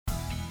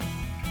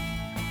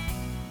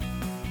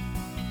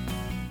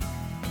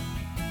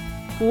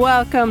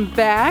Welcome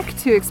back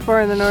to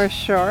Exploring the North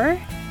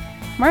Shore.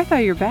 Martha,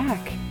 you're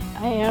back.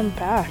 I am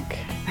back.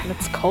 And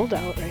it's cold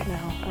out right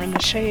now. We're in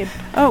the shade.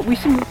 Oh, we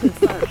should move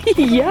this up.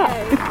 Yeah.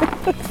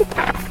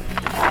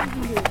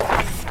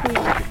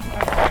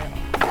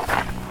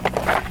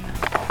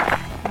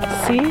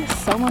 See?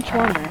 So much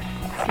warmer.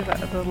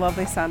 The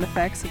lovely sound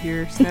effects of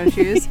your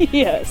snowshoes.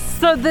 Yes.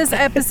 So this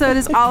episode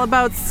is all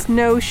about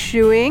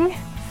snowshoeing.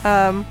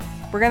 We're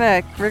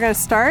gonna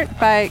start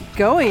by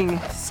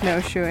going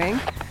snowshoeing.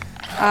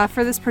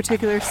 For this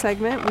particular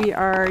segment, we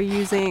are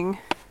using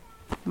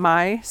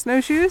my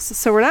snowshoes.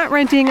 So we're not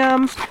renting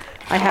them.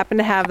 I happen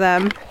to have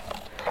them.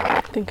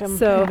 I think I'm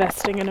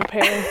investing in a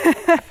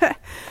pair.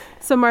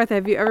 So Martha,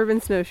 have you ever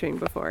been snowshoeing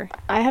before?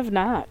 I have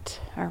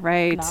not. All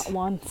right. Not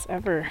once,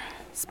 ever.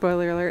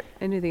 Spoiler alert,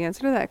 I knew the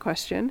answer to that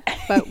question.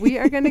 But we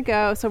are going to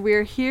go. So we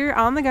are here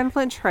on the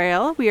Gunflint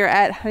Trail. We are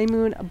at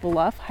Honeymoon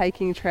Bluff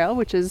Hiking Trail,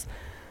 which is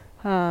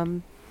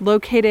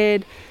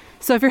located.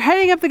 So if you're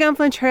heading up the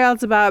Gunflint Trail,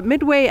 it's about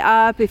midway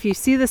up. If you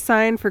see the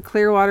sign for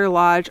Clearwater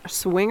Lodge,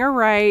 swing a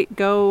right,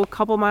 go a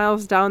couple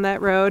miles down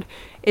that road.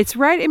 It's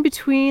right in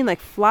between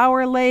like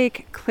Flower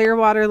Lake,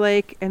 Clearwater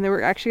Lake, and then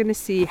we're actually going to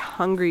see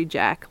Hungry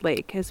Jack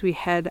Lake as we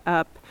head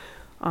up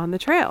on the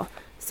trail.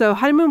 So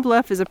Honeymoon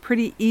Bluff is a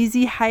pretty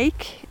easy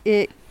hike.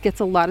 It gets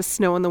a lot of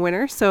snow in the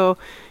winter. So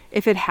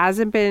if it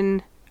hasn't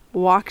been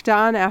walked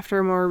on after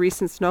a more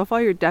recent snowfall,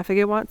 you're definitely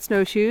going to want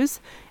snowshoes.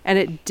 And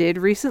it did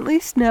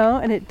recently snow,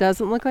 and it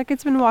doesn't look like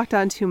it's been walked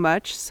on too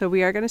much. So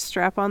we are going to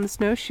strap on the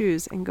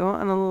snowshoes and go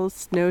on a little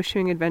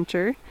snowshoeing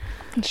adventure.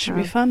 It should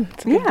be fun.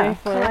 It's a good day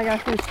for it. I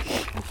got this.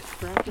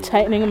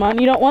 Tightening them on.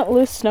 You don't want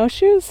loose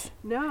snowshoes?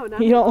 No,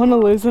 not You don't want to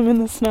lose them in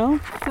the snow?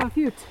 So a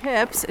few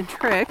tips and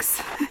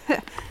tricks.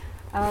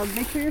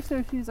 Make sure your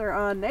snowshoes are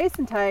on nice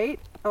and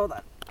tight. Hold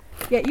on.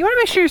 Yeah, you want to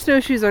make sure your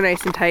snowshoes are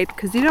nice and tight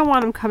because you don't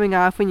want them coming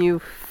off when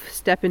you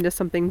step into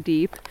something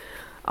deep.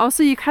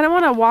 Also, you kind of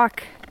want to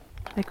walk,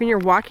 like when you're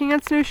walking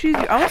on snowshoes,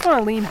 you almost want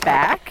to lean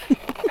back.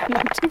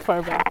 Not too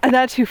far back.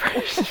 Not too far.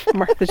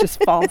 Martha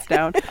just falls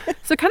down.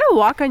 So kind of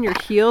walk on your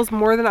heels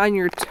more than on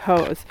your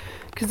toes.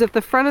 Because if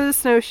the front of the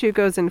snowshoe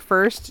goes in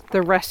first,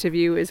 the rest of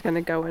you is going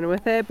to go in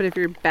with it. But if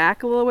you're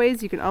back a little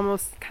ways, you can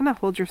almost kind of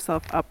hold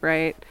yourself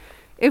upright.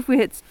 If we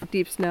hit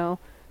deep snow,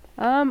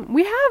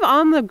 we have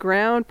on the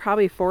ground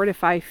probably 4 to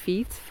 5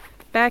 feet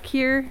back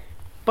here,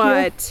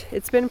 but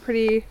it's been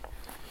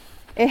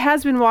it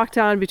has been walked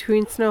on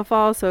between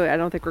snowfalls, so I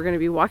don't think we're going to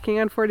be walking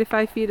on 4 to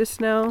 5 feet of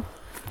snow.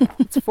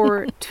 It's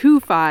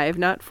 425,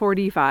 not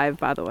 45,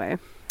 by the way.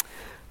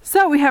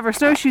 So we have our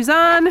snowshoes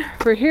on.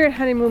 We're here at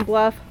Honeymoon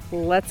Bluff.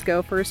 Let's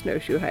go for a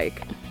snowshoe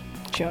hike.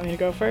 Do you want me to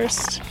go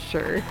first?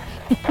 Sure.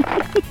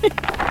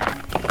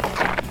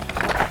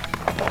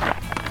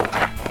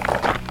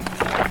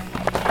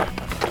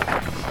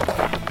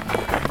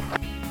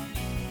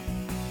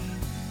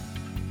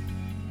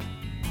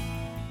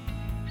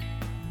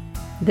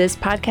 This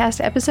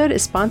podcast episode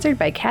is sponsored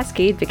by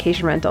Cascade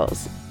Vacation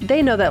Rentals.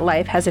 They know that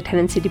life has a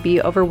tendency to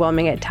be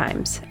overwhelming at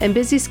times, and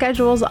busy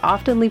schedules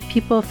often leave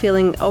people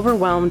feeling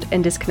overwhelmed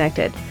and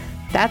disconnected.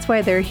 That's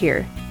why they're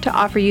here, to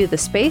offer you the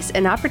space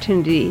and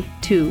opportunity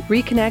to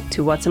reconnect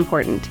to what's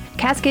important.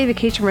 Cascade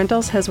Vacation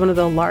Rentals has one of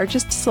the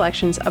largest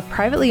selections of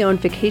privately owned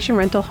vacation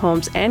rental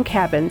homes and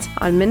cabins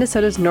on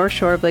Minnesota's North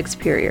Shore of Lake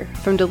Superior,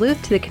 from Duluth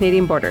to the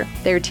Canadian border.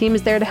 Their team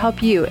is there to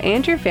help you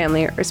and your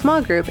family or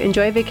small group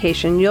enjoy a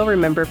vacation you'll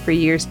remember for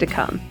years to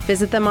come.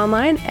 Visit them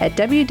online at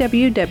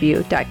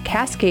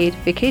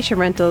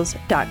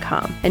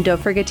www.cascadevacationrentals.com. And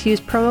don't forget to use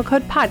promo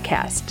code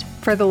PODCAST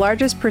for the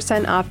largest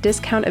 % off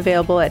discount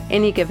available at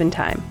any given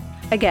time.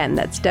 Again,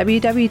 that's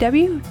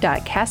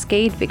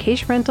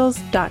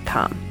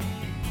www.cascadevacationrentals.com.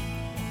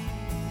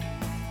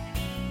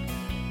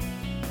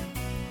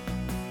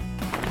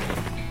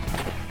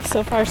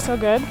 So far, so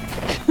good.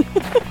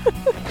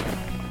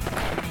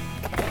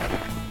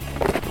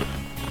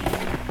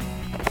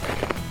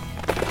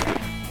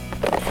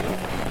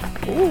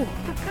 Ooh.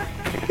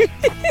 Did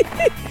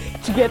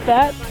you get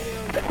that?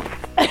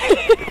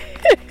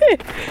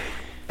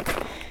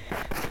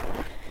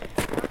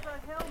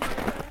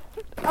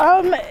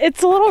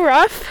 It's a little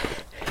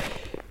rough.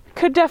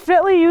 Could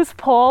definitely use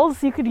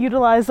poles. You could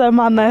utilize them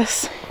on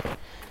this.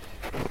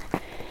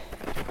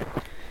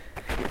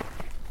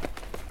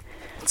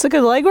 It's a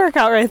good leg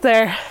workout right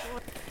there.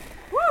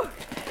 Woo!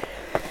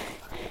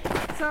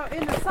 So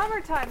in the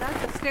summertime,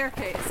 that's a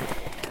staircase.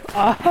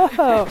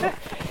 Oh,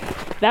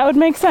 that would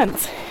make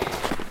sense.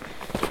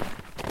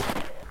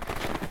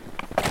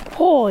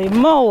 Holy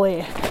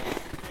moly.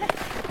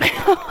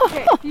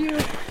 Okay, you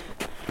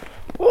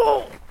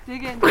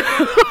dig in.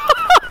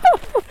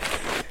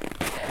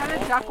 Kind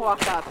of duck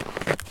walk up.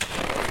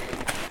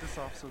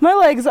 My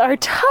legs are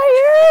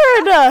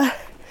tired. We're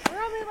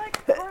only like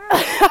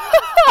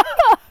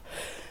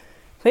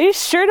They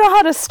sure know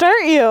how to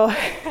start you.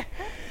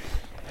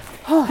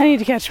 Oh, I need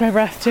to catch my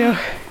breath too.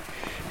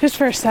 Just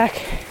for a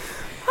sec.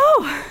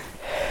 Oh,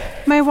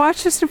 my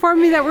watch just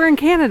informed me that we're in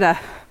Canada.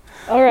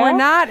 All right. We're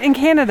not in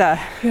Canada.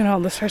 You can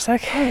hold this for a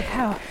sec. Holy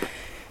cow.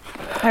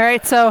 All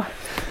right, so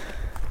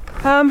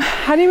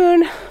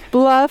Honeymoon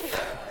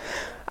Bluff.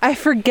 I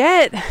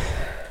forget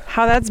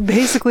how that's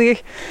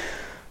basically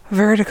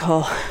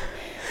vertical.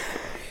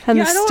 And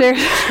Yeah, the I don't stairs.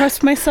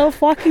 trust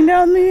myself walking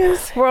down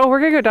these. Well, we're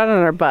gonna go down on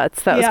our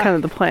butts. That was Yeah. kind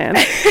of the plan.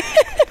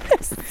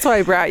 That's why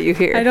I brought you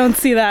here. I don't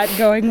see that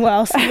going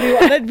well.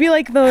 That'd be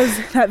like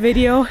that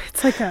video.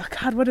 It's like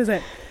God, what is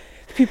it?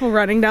 People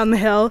running down the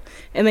hill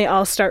and they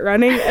all start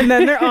running and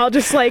then they're all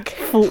just like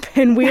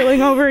pinwheeling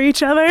over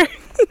each other.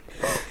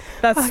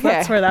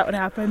 That's where that would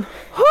happen.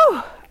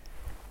 Whew.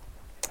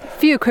 A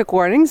few quick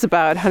warnings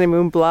about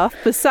Honeymoon Bluff.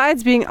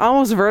 Besides being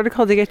almost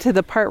vertical to get to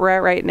the part we're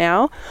at right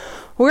now,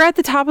 we're at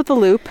the top of the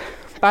loop,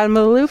 bottom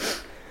of the loop,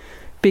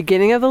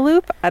 beginning of the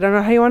loop. I don't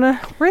know how you want to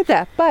word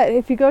that, but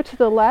if you go to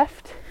the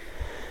left,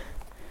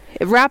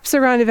 it wraps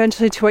around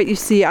eventually to what you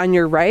see on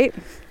your right.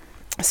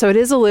 So it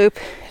is a loop.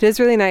 It is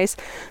really nice.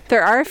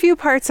 There are a few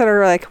parts that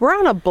are like, we're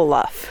on a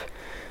bluff.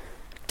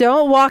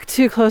 Don't walk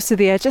too close to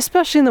the edge,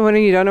 especially in the winter.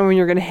 You don't know when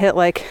you're going to hit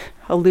like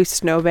a loose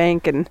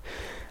snowbank and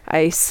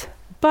ice.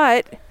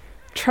 But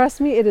trust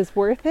me, it is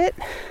worth it.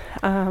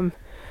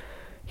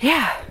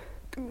 Yeah.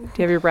 Do you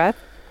have your breath?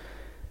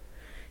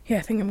 Yeah,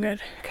 I think I'm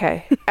good.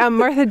 Okay.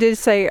 Martha did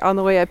say on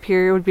the way up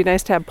here it would be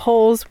nice to have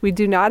poles. We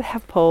do not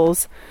have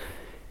poles.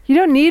 You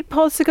don't need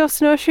poles to go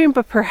snowshoeing,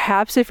 but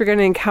perhaps if you're going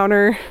to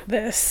encounter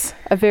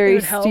a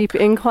very steep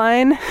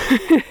incline,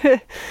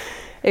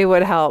 it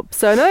would help.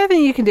 So another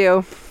thing you can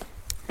do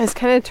is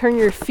kind of turn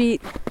your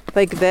feet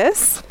like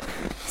this.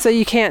 So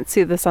you can't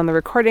see this on the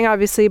recording,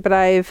 obviously, but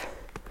I've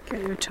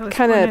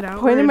kind of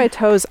pointed my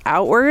toes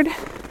outward,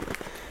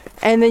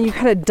 and then you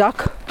kind of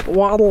duck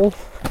waddle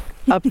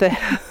up the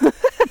hill.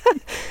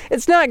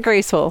 It's not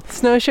graceful.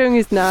 Snowshoeing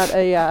is not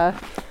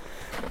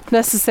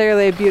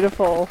necessarily a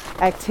beautiful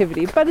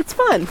activity, but it's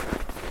fun.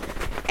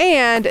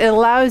 And it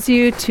allows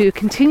you to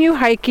continue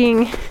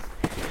hiking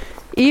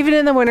even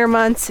in the winter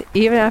months,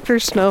 even after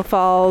snow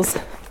falls,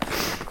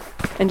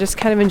 and just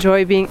kind of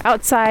enjoy being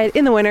outside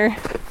in the winter.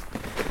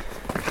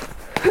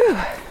 Whew.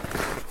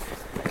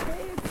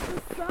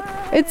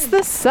 It's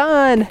the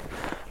sun.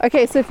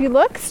 Okay, so if you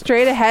look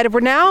straight ahead, we're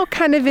now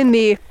kind of in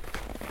the,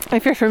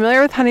 if you're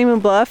familiar with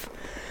Honeymoon Bluff,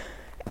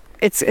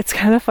 it's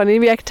kind of funny to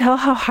me. I can tell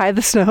how high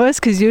the snow is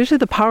because usually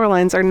the power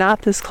lines are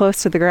not this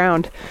close to the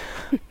ground.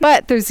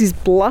 But there's these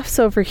bluffs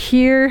over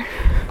here.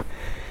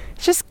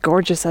 It's just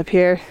gorgeous up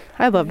here.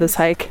 I love this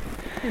hike.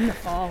 In the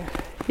fall.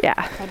 Yeah.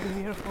 That'd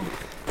be beautiful.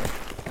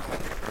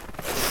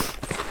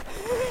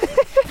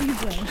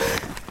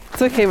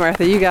 It's okay,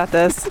 Martha. You got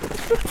this.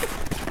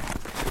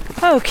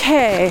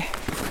 Okay.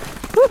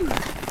 Woo.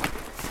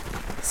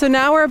 So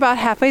now we're about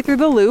halfway through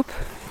the loop.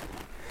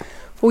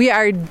 We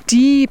are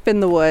deep in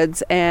the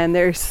woods and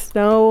there's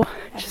snow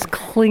just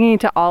clinging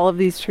to all of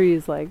these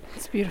trees. Like,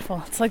 it's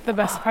beautiful. It's like the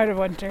best part of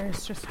winter.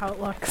 It's just how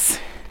it looks.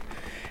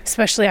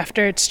 Especially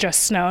after it's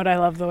just snowed. I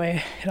love the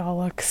way it all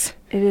looks.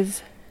 It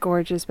is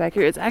gorgeous back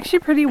here. It's actually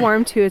pretty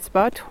warm too. It's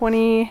about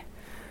 20.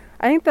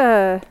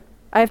 I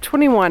have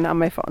 21 on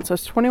my phone, so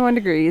it's 21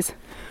 degrees,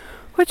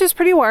 which is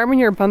pretty warm when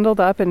you're bundled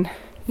up and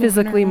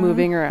physically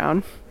moving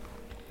around.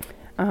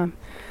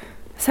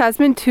 This has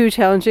been too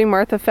challenging.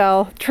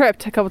 Martha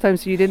tripped a couple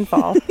times, so you didn't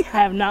fall. I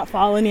have not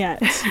fallen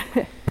yet.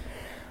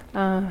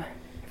 But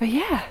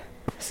yeah.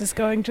 This is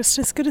going just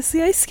as good as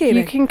the ice skating.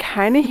 You can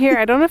kind of hear,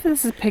 I don't know if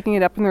this is picking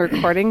it up in the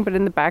recording, but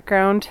in the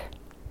background,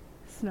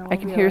 I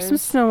can hear some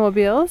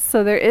snowmobiles.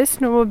 So there is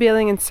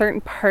snowmobiling in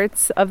certain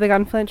parts of the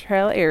Gunflint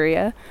Trail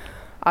area.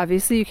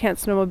 Obviously, you can't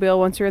snowmobile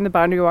once you're in the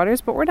Boundary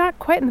Waters, but we're not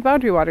quite in the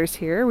Boundary Waters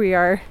here. We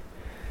are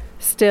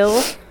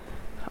still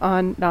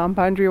on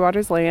non-Boundary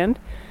Waters land.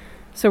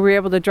 So we're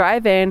able to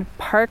drive in,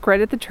 park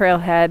right at the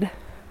trailhead,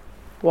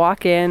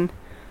 walk in,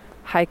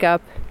 hike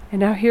up,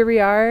 and now here we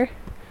are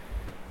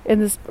in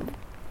this.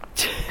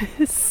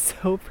 It's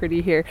so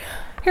pretty here.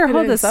 Here,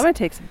 hold this. I'm gonna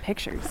take some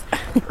pictures.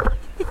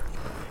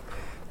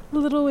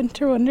 Little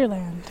winter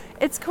wonderland.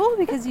 It's cool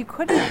because you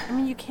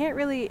can't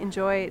really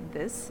enjoy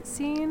this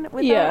scene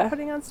without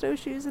putting on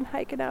snowshoes and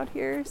hiking out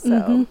here.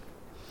 So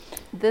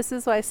this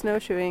is why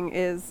snowshoeing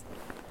is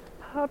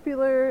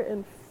popular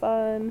and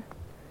fun.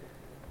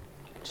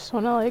 Just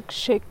want to like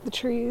shake the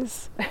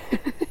trees,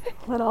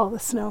 let all the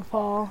snow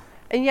fall.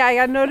 And yeah, I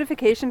got a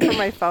notification from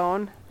my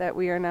phone that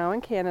we are now in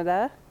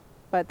Canada,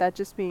 but that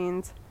just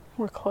means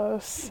we're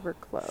close. We're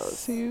close.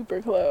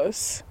 Super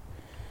close.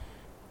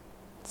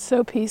 It's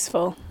so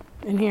peaceful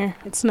in here.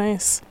 It's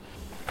nice.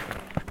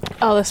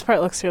 Oh, this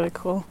part looks really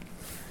cool.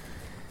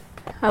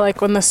 I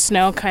like when the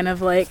snow kind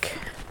of like,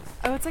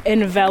 it's like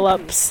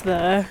envelops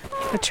the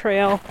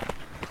trail.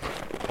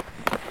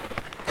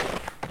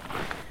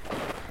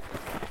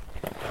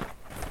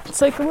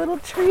 It's like a little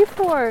tree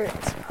fort.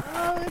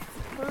 Oh, it's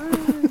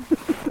fun.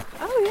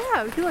 Oh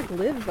yeah, we can like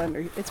live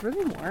under. It's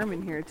really warm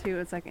in here too.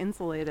 It's like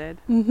insulated.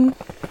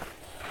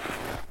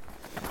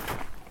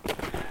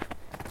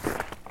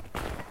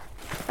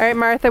 All right,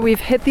 Martha, we've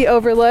hit the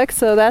overlook,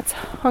 so that's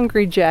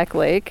Hungry Jack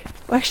Lake.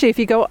 Well, actually, if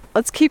you go,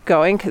 let's keep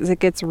going because it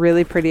gets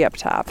really pretty up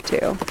top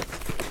too.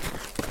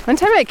 One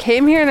time I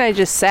came here and I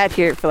just sat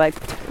here for like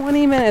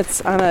 20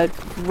 minutes on a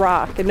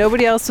rock and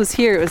nobody else was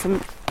here. It was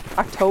in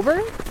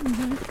October.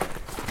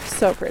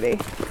 So pretty.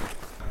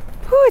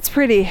 Ooh, it's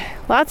pretty.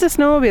 Lots of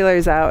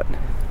snowmobilers out.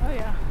 Oh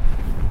yeah.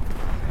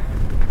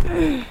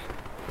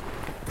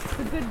 It's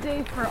a good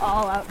day for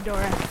all outdoor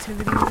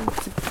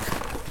activities.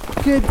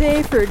 Good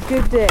day for a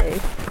good day.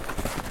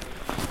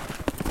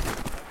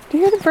 Do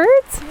you hear the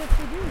birds? Yes,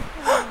 I do.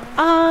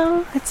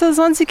 Oh, it's those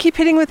ones who keep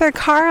hitting with our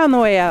car on the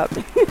way up.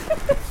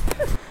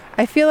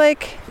 I feel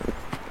like,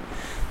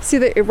 see,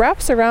 it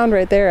wraps around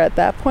right there at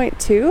that point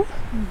too.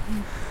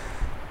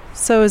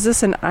 So is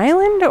this an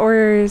island or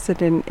is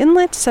it an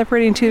inlet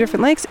separating two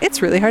different lakes?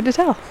 It's really hard to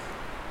tell.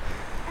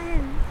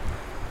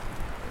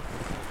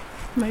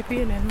 Might be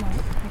an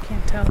inlet. I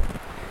can't tell.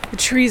 The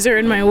trees are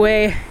in my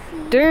way.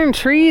 Darn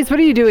trees, what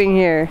are you doing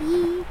here?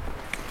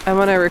 I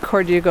want to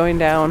record you going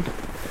down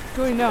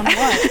Going down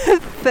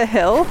what? the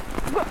hill.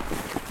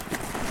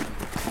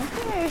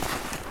 Okay.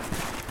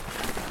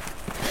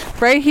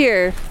 Right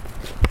here.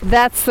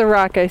 That's the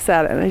rock I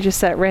sat on. I just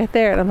sat right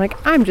there and I'm like,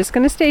 I'm just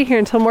gonna stay here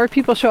until more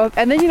people show up.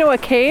 And then you know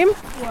what came?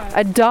 What?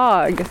 A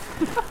dog.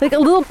 Like a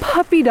little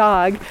puppy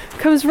dog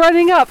comes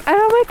running up and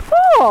I'm like,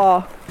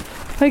 oh,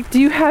 like, do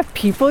you have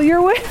people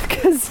you're with?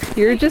 Because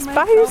you're just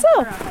by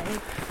yourself.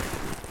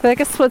 For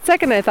like a split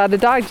second I thought a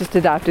dog just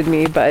adopted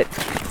me, but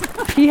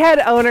he had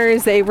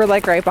owners. They were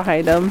like right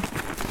behind him.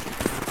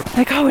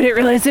 Like, oh, I didn't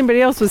realize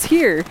anybody else was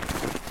here.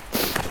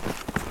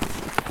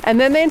 And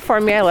then they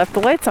informed me I left the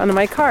lights on in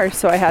my car,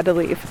 so I had to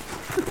leave.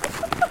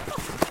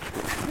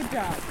 Good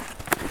job.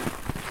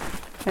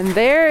 And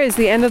there is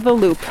the end of the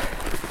loop.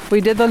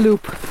 We did the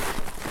loop.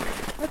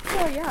 Let's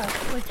go, yeah.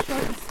 Like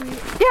short and sweet.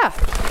 Yeah.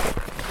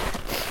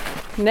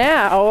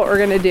 Now what we're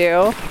gonna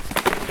do,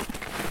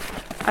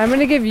 I'm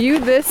gonna give you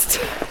this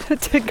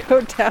to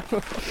go down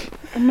with.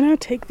 I'm gonna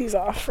take these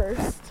off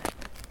first.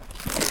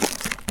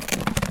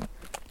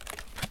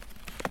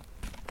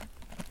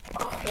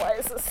 Oh, why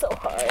is this so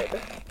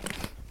hard?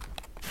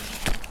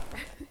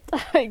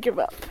 I give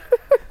up.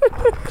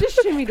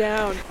 Just shimmy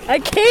down. I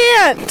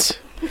can't!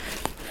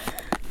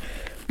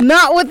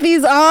 Not with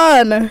these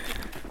on!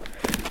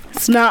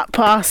 It's not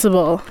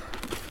possible.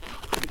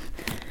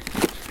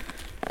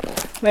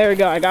 There we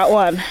go, I got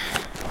one.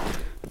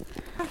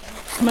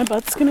 My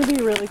butt's gonna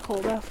be really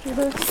cold after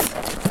this.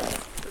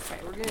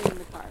 Okay, we're getting in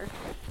the car.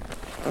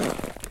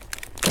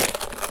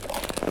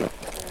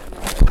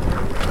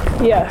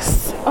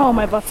 Yes. Oh,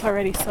 my butt's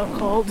already so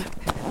cold.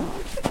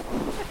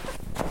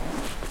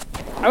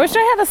 I wish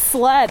I had a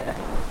sled. I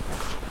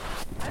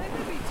think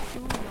it'd be too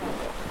long.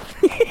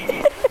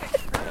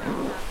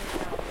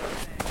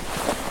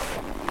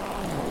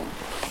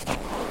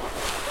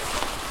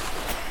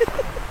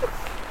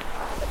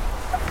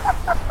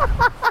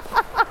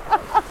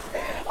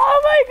 Oh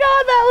my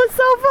god, that was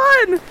so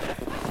fun!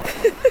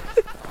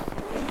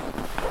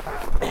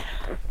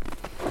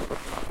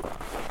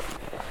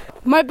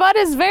 My butt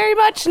is very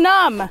much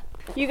numb.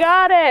 You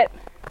got it.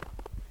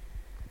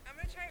 I'm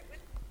gonna try it with.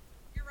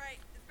 You're right.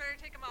 It's better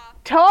to take them off.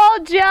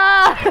 Told ya!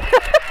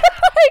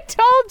 I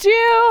told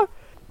you!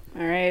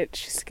 Alright,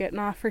 she's getting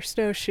off her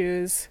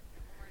snowshoes.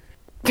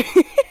 This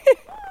is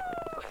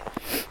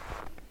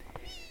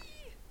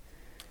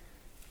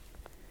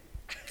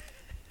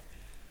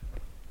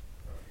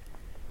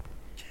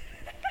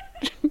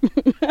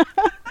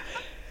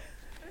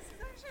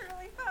actually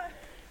really fun.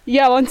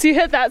 Yeah, once you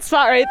hit that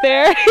spot right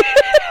there.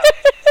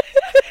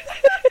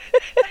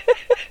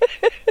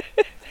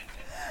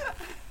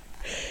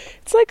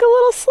 It's like a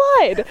little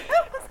slide.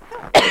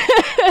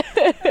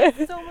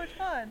 That's so much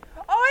fun.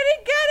 Oh, I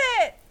didn't get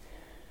it!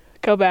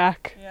 Go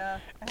back. Yeah.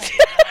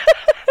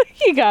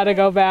 You gotta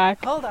go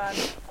back. Hold on.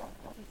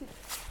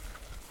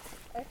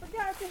 I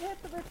forgot to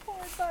hit the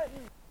record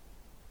button.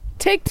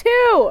 Take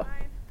two.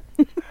 Fine.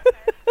 Okay.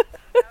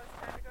 Now it's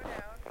time to go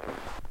down.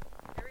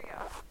 Here we go.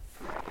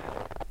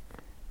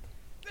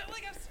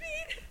 Building up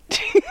speed.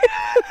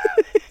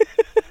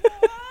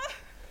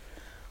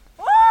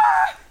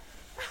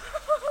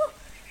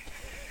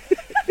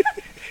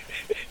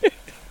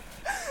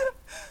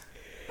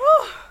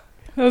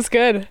 That was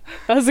good.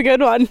 That was a good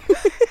one.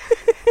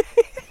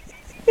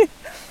 It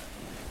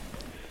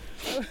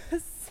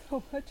was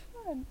so much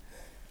fun.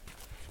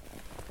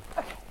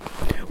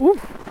 Ooh,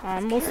 I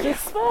almost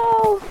just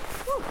fell.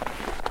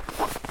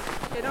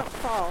 They don't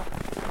fall.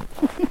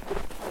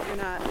 You're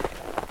not.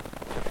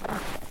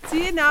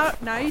 See it now.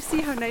 Now you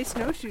see how nice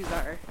snowshoes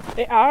are.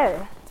 They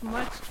are. It's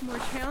much more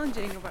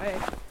challenging if I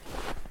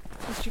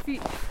twist your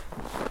feet.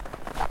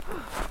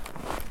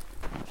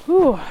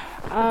 Ooh,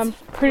 I'm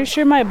pretty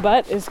sure my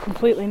butt is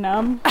completely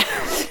numb.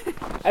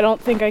 I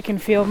don't think I can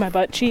feel my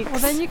butt cheeks. Well,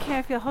 then you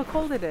can't feel how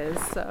cold it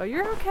is, so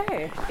you're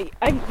okay.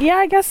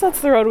 I guess that's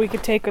the road we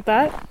could take with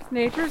that. It's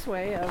nature's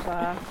way of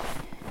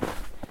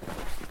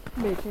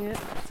making it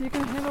so you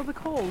can handle the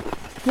cold.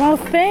 Well,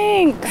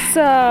 thanks.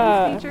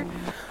 Nature.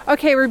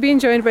 Okay, we're being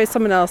joined by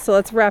someone else, so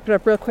let's wrap it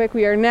up real quick.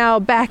 We are now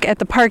back at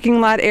the parking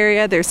lot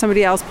area. There's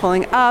somebody else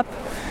pulling up.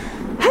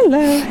 Hello.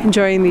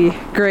 Enjoying the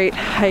great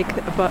hike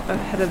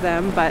ahead of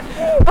them, but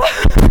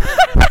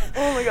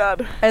Oh my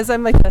god. as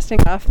I'm like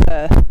dusting off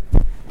the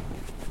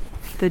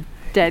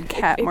dead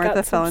cat, It Martha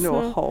got fell some into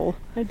a snow. hole.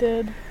 I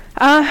did.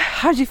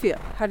 How'd you feel?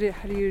 How do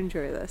you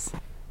enjoy this?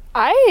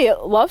 I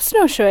love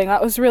snowshoeing.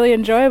 That was really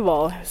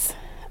enjoyable. It was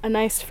a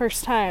nice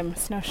first time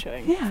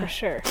snowshoeing, Yeah. for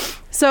sure.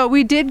 So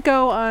we did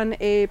go on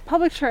a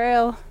public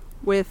trail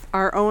with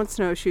our own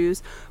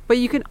snowshoes, but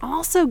you can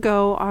also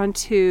go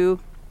onto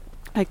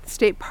like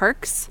state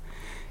parks,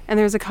 and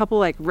there's a couple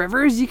like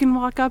rivers you can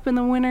walk up in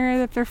the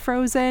winter if they're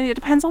frozen. It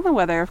depends on the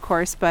weather, of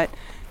course, but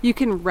you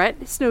can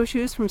rent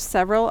snowshoes from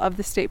several of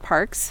the state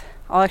parks.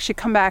 I'll actually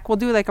come back. We'll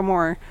do like a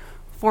more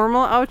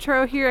formal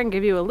outro here and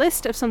give you a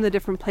list of some of the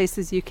different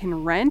places you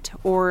can rent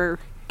or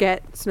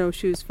get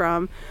snowshoes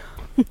from.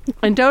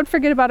 And don't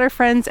forget about our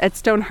friends at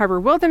Stone Harbor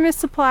Wilderness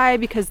Supply,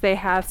 because they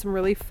have some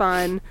really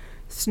fun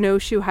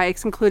snowshoe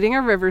hikes, including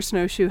a river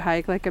snowshoe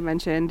hike, like I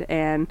mentioned,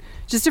 and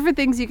just different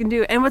things you can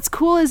do. And what's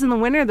cool is in the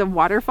winter, the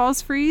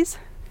waterfalls freeze,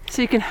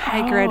 so you can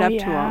hike right up to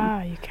them.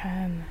 Yeah, you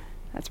can.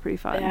 That's pretty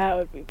fun. That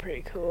would be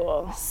pretty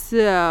cool.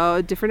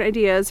 So, different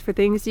ideas for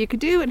things you could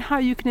do and how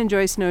you can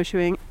enjoy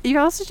snowshoeing. You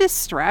can also just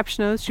strap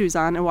snowshoes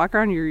on and walk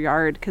around your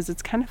yard, because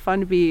it's kind of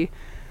fun to be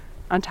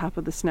on top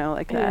of the snow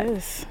like that. It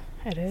is.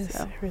 It is.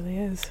 So. It really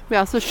is. We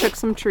also shook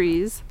some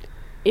trees.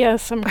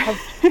 Yes, I'm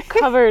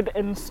covered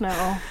in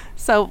snow.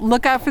 So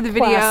look out for the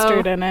video.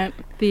 Plastered in it.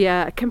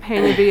 The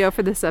companion video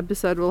for this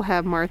episode will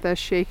have Martha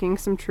shaking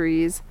some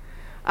trees,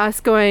 us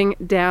going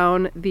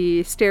down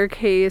the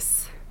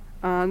staircase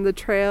on the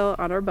trail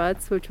on our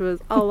butts, which was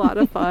a lot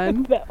of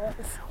fun. That was.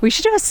 We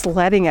should do a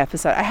sledding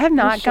episode. I have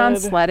not gone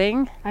should.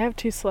 sledding I have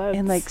 2 sleds.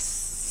 in like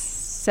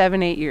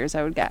 7-8 years,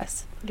 I would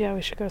guess. Yeah,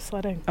 we should go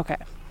sledding. Okay.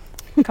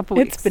 A couple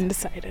weeks. It's been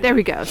decided. There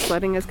we go.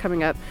 Sledding is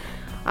coming up.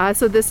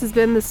 So this has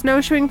been the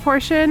snowshoeing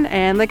portion,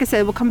 and like I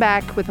said, we'll come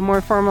back with a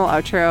more formal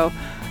outro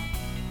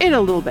in a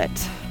little bit.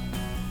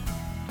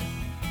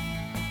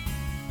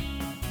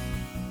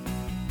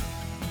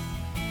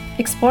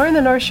 Exploring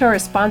the North Shore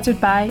is sponsored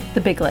by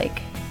The Big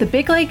Lake. The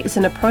Big Lake is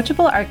an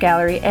approachable art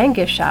gallery and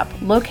gift shop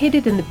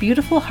located in the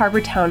beautiful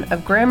harbor town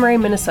of Grand Marais,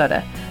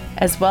 Minnesota,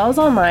 as well as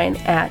online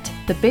at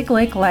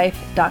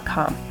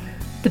thebigLakeLife.com.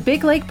 The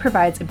Big Lake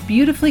provides a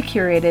beautifully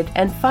curated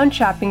and fun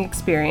shopping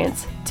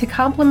experience to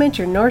complement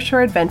your North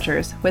Shore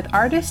adventures with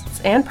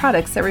artists and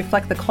products that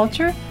reflect the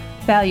culture,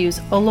 values,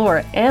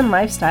 allure, and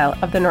lifestyle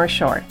of the North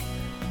Shore.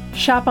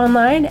 Shop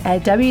online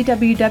at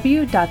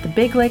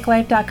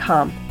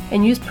www.thebigLakeLife.com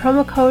and use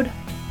promo code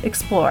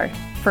EXPLORE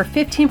for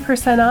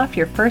 15% off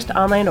your first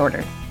online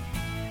order.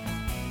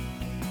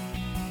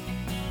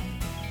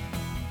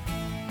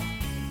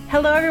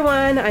 Hello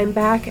everyone, I'm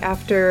back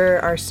after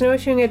our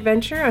snowshoeing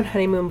adventure on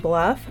Honeymoon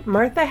Bluff.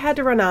 Martha had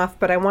to run off,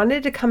 but I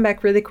wanted to come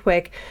back really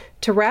quick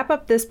to wrap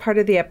up this part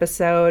of the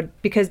episode,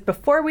 because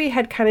before we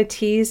had kind of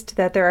teased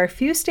that there are a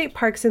few state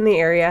parks in the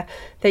area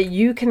that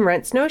you can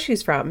rent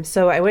snowshoes from.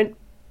 So I went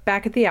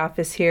back at the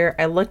office here,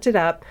 I looked it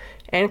up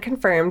and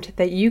confirmed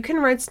that you can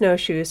rent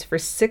snowshoes for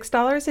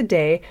 $6 a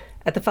day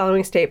at the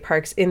following state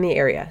parks in the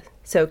area.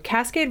 So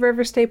Cascade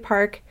River State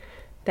Park,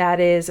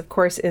 that is of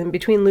course in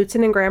between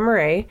Lutsen and Grand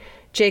Marais.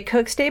 Jay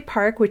Cook State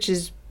Park, which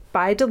is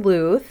by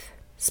Duluth.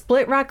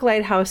 Split Rock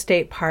Lighthouse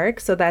State Park,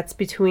 so that's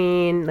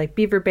between like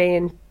Beaver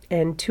Bay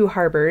and Two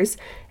Harbors.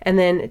 And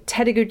then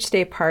Tetigooch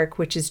State Park,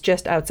 which is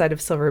just outside of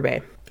Silver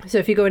Bay. So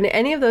if you go into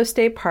any of those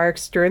state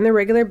parks during the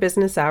regular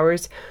business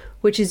hours,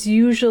 which is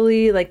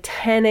usually like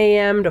 10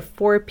 a.m. to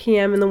 4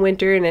 p.m. in the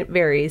winter, and it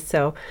varies,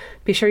 so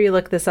be sure you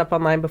look this up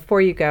online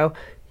before you go.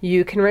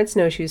 You can rent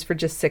snowshoes for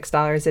just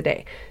 $6 a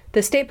day.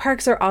 The state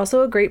parks are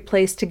also a great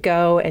place to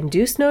go and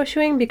do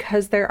snowshoeing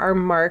because there are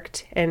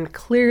marked and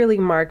clearly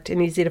marked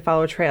and easy to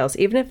follow trails.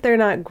 Even if they're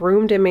not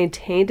groomed and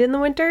maintained in the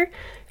winter,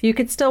 you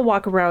could still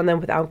walk around them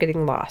without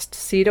getting lost.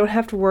 So you don't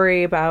have to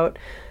worry about,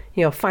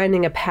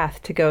 finding a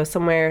path to go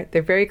somewhere.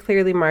 They're very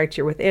clearly marked.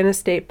 You're within a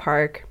state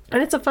park.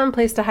 And it's a fun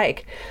place to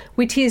hike.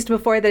 We teased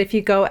before that if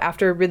you go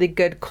after a really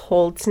good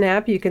cold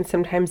snap, you can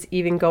sometimes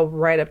even go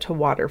right up to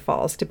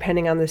waterfalls,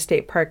 depending on the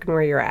state park and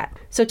where you're at.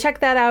 So check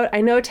that out. I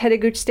know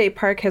Tetigooch State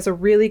Park has a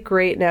really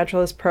great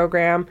naturalist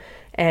program,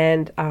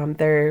 and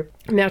their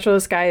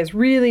naturalist guy is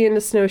really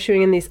into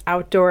snowshoeing and these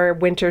outdoor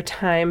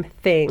wintertime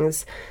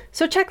things.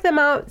 So check them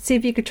out, see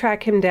if you could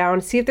track him down,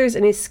 see if there's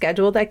any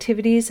scheduled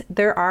activities.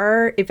 There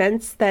are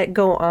events that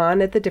go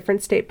on at the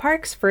different state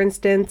parks. For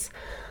instance,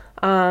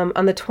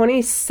 on the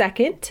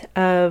 22nd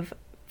of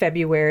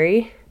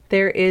February,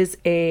 there is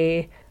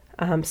a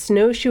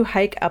snowshoe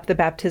hike up the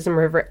Baptism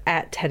River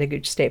at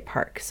Tetigooch State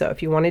Park. So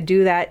if you want to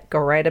do that, go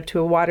right up to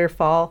a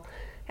waterfall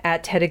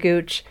at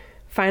Tetigooch.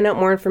 Find out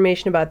more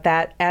information about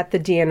that at the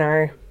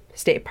DNR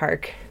State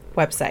Park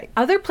website.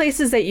 Other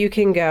places that you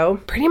can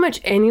go, pretty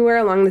much anywhere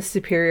along the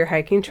Superior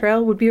Hiking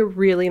Trail would be a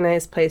really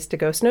nice place to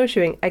go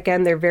snowshoeing.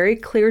 Again, they're very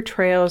clear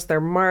trails,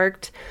 they're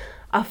marked.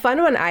 A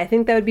fun one I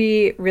think that would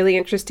be really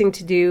interesting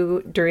to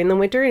do during the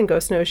winter and go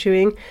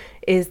snowshoeing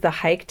is the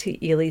hike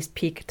to Ely's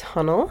Peak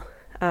Tunnel.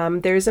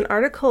 There's an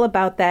article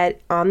about that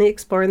on the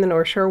Exploring the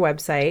North Shore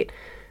website.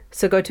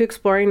 So go to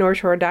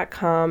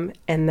exploringnorthshore.com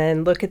and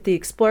then look at the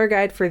Explorer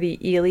Guide for the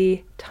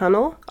Ely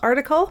Tunnel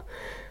article.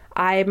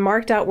 I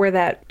marked out where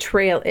that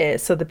trail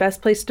is, so the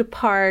best place to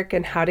park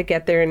and how to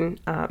get there. And,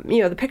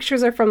 the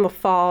pictures are from the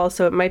fall,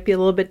 so it might be a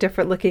little bit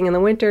different looking in the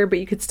winter, but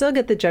you could still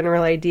get the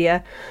general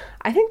idea.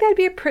 I think that'd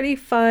be a pretty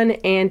fun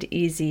and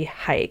easy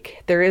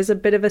hike. There is a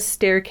bit of a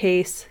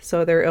staircase,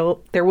 so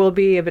there will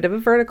be a bit of a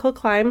vertical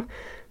climb,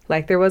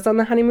 like there was on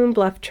the Honeymoon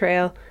Bluff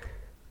Trail.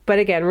 But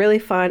again, really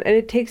fun, and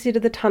it takes you to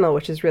the tunnel,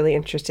 which is really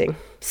interesting.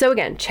 So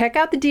again, check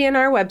out the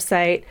DNR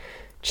website.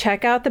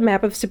 Check out the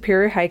map of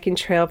Superior Hiking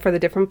Trail for the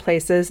different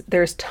places.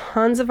 There's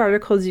tons of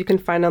articles you can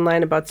find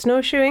online about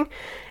snowshoeing.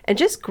 And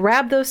just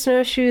grab those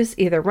snowshoes,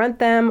 either rent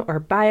them or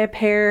buy a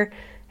pair,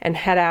 and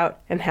head out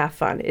and have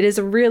fun. It is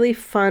a really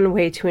fun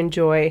way to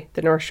enjoy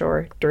the North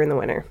Shore during the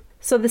winter.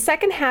 So the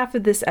second half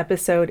of this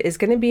episode is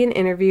going to be an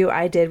interview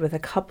I did with a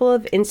couple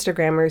of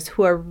Instagrammers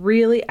who are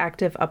really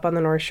active up on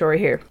the North Shore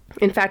here.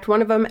 In fact,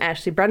 one of them,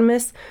 Ashley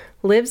Bredemus,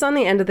 lives on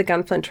the end of the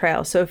Gunflint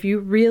Trail. So if you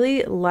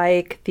really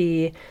like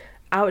the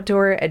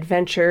outdoor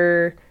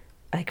adventure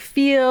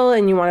feel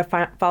and you want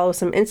to follow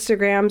some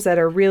Instagrams that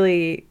are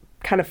really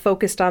kind of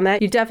focused on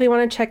that, you definitely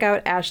want to check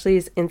out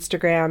Ashley's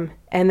Instagram.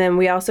 And then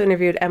we also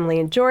interviewed Emily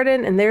and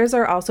Jordan, and theirs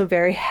are also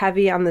very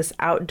heavy on this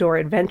outdoor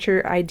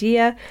adventure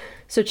idea.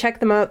 So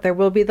check them out. There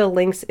will be the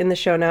links in the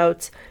show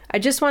notes. I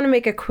just want to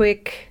make a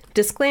quick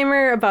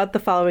disclaimer about the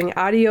following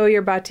audio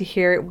you're about to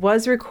hear. It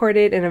was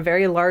recorded in a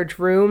very large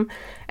room,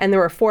 and there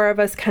were 4 of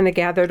us kind of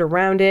gathered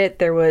around it.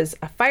 There was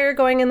a fire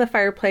going in the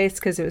fireplace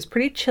because it was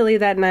pretty chilly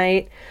that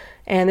night.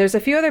 And there's a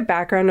few other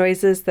background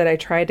noises that I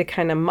tried to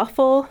kind of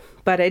muffle,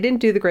 but I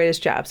didn't do the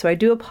greatest job. So I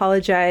do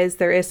apologize.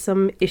 There is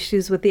some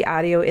issues with the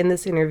audio in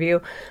this interview,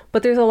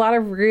 but there's a lot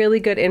of really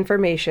good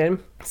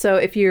information. So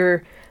if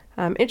you're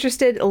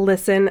interested,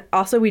 listen.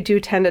 Also, we do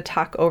tend to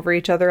talk over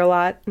each other a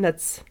lot.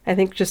 That's, I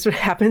think, just what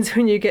happens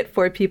when you get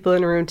 4 people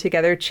in a room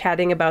together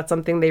chatting about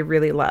something they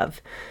really love.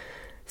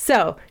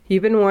 So,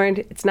 you've been warned,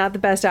 it's not the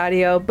best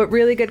audio, but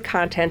really good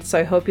content, so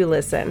I hope you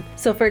listen.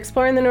 So for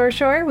Exploring the North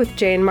Shore with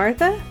Jay and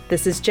Martha,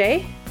 this is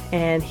Jay,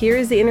 and here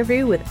is the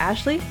interview with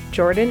Ashley,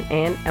 Jordan,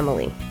 and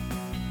Emily.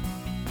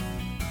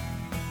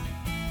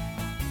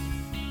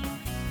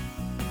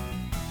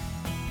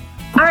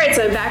 All right,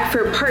 so I'm back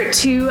for part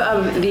 2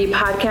 of the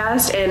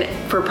podcast, and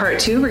for part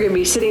 2, we're going to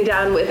be sitting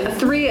down with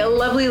 3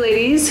 lovely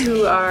ladies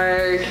who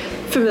are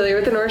familiar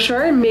with the North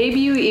Shore, and maybe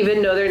you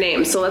even know their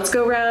names. So let's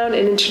go around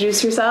and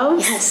introduce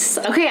yourselves. Yes.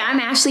 Okay, I'm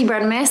Ashley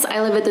Bredemus.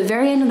 I live at the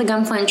very end of the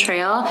Gunflint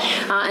Trail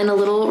in a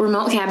little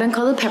remote cabin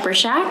called the Pepper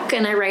Shack,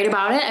 and I write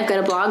about it. I've got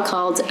a blog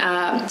called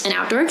An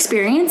Outdoor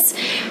Experience,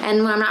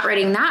 and when I'm not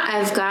writing that,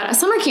 I've got a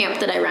summer camp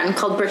that I run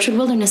called Birchwood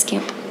Wilderness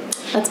Camp.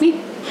 That's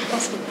me.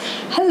 Awesome.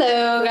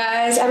 Hello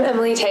guys, I'm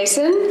Emily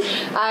Tyson.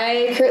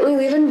 I currently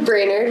live in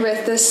Brainerd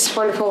with this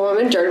wonderful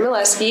woman, Jordan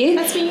Molesky.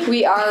 That's me.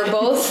 We are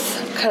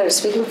both kind of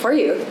speaking for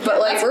you, but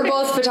we're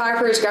both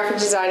photographers, graphic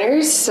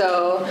designers,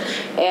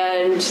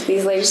 and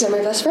these ladies are my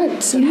best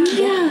friends. So.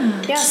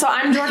 Yeah, so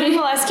I'm Jordan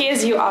Molesky,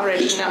 as you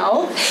already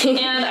know,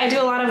 and I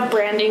do a lot of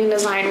branding and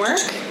design work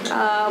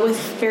with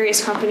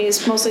various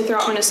companies, mostly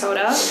throughout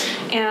Minnesota.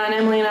 And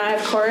Emily and I,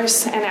 of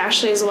course, and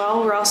Ashley as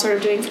well, we're all sort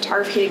of doing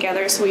photography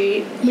together, so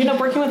we end up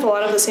working with a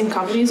lot of the same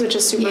companies, which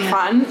is super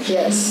fun.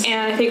 Yes.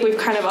 And I think we've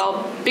kind of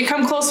all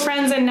become close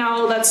friends, and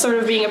now that's sort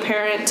of being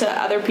apparent to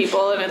other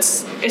people, and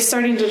it's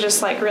starting to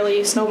just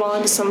really snowball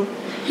into some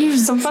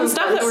fun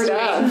stuff that we're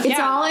doing. It's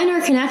all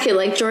interconnected.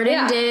 Like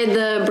Jordan did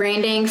the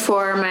branding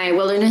for my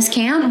wilderness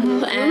camp,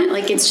 and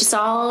it's just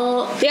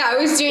all. Yeah, I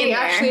was doing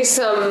actually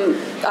some.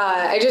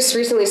 I just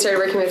recently started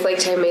working with Lake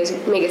Time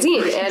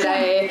Magazine, and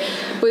I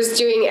was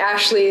doing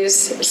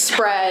Ashley's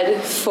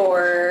spread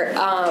for.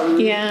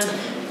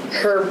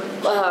 Her,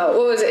 what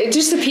was it?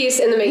 Just a piece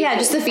in the magazine. Yeah,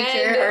 just the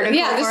feature article.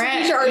 Yeah, just a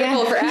feature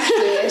article for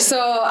Ashley.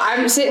 So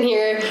I'm sitting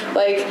here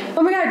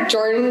oh my God,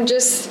 Jordan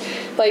just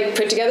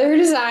put together her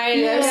design.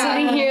 And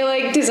I'm sitting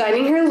here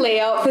designing her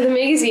layout for the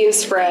magazine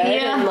spread.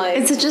 Yeah, and,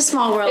 it's such a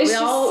small world. We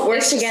all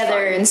work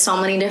together in so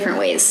many different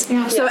ways.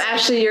 Yeah. So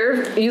Ashley,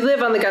 you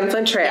live on the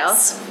Gunflint Trail.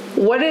 Yes.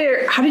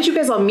 How did you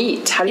guys all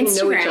meet? How did you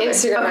know each other?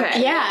 Instagram.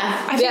 Okay.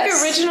 Yeah. I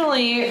think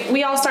originally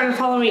we all started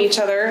following each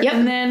other,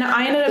 and then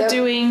I ended up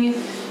doing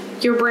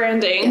your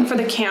branding for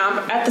the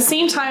camp. At the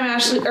same time,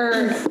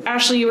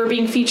 Ashley, you were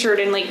being featured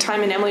in Lake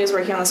Time, and Emily was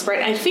working on the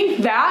spread. I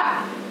think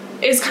that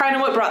is kind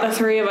of what brought the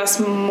 3 of us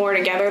more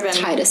together than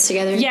tied us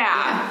together.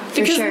 Yeah,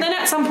 because then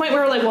at some point we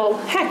were like, well,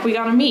 heck, we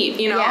gotta meet,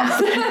 Yeah.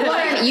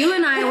 Well, you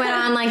and I went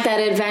on that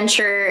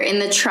adventure in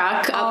the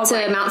truck up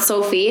to Mount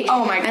Sophie.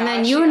 Oh my gosh. And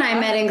then you and I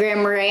met in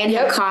Grand Marais and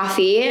had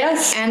coffee.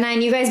 Yes. And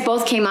then you guys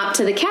both came up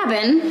to the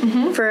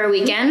cabin for a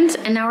weekend,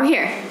 and now we're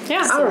here.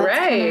 Yeah. So all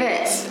right.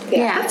 That's kind of it.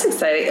 Yeah. That's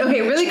exciting.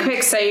 Okay, really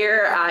quick, say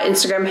your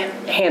Instagram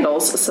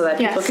handles so that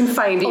people can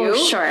find you.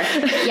 Oh, sure.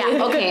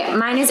 Yeah, okay.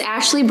 Mine is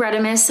Ashley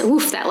Bredemus.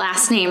 Oof, that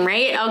last name,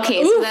 right?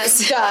 Okay, so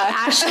that's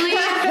Ashley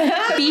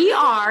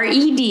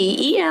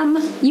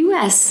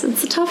REDEMUS.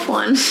 It's a tough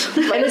one. And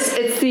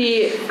it's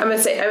the, I'm going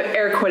to say, I'm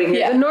air quoting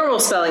here, the normal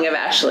spelling of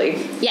Ashley.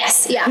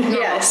 Yes, yeah. Normal.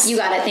 Yes. You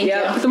got it, thank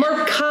you. The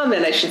more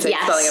common, I should say,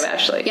 spelling of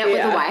Ashley. Yeah,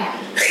 with a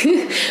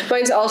Y.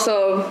 Mine's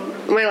also,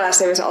 my last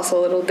name is also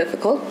a little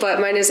difficult, but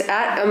mine is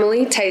at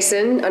Emily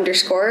Tyson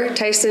 _.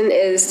 Tyson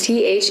is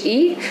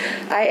THEISEN.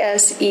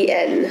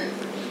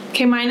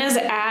 Okay, mine is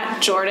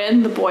at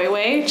Jordan, the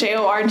Boyway,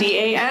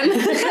 JORDAN.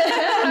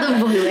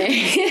 The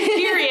Boyway.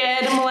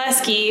 Period,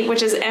 Mileski,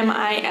 which is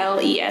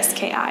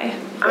MILESKI.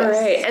 All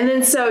right. And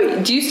then,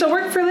 so, do you still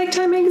work for Lake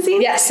Time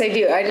Magazine? Yes, I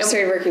do. I just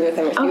started working with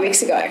them a few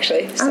weeks ago,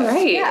 actually. So, All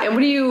right. yeah. And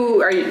are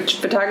you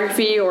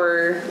photography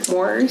or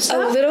more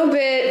stuff? A little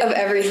bit of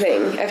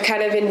everything. I've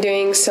kind of been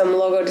doing some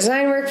logo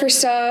design work for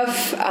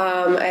stuff.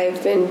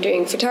 I've been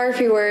doing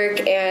photography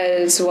work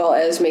as well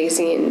as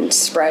magazine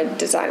spread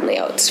design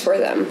layouts for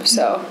them.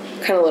 So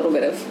kind of a little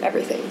bit of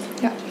everything.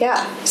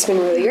 Yeah. It's been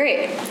really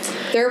great.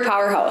 They're a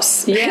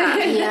powerhouse. Yeah.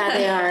 Yeah,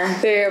 they are.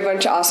 They're a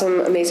bunch of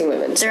awesome, amazing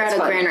women. So They're out of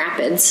Grand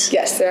Rapids.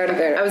 Yes, they're out of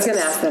Grand I was Rapids. going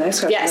to ask the next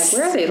question. Yes.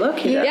 Like, where are they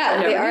located?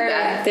 Yeah, they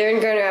are. They're in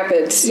Grand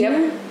Rapids.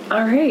 Yep.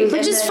 All right.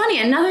 Which is funny.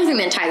 Another thing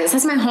that ties us.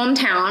 That's my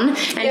hometown.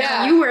 And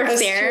now you work that's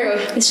there.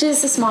 true. It's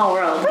just a small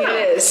world. It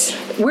is.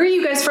 Where are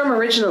you guys from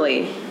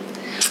originally?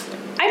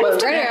 I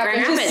moved to Grand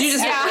Grand Rapids. Rapids. You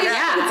just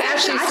Yeah. It's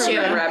Ashley's Got from you.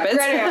 Grand Rapids.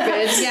 Grand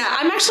Rapids. Yeah,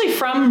 I'm actually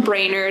from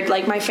Brainerd.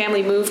 Like, my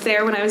family moved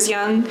there when I was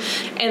young.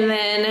 And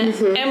then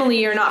Emily,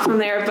 you're not from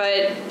there,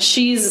 but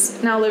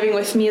she's now living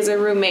with me as a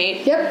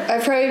roommate. Yep,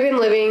 I've probably been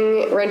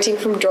renting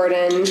from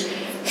Jordan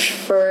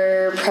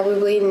for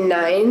probably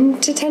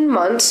 9 to 10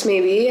 months,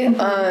 maybe.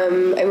 I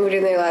moved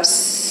in there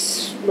last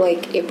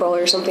April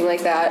or something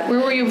like that. Where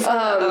were you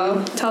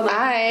from? Tell them.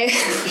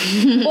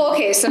 Well,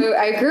 okay, so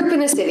I grew up in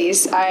the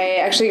cities. I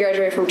actually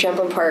graduated from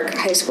Champlain Park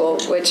High School,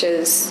 which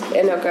is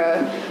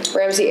Anoka,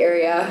 Ramsey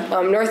area,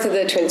 north of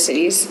the Twin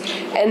Cities.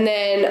 And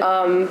then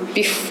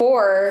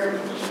before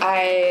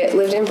I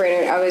lived in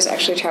Brainerd, I was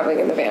actually traveling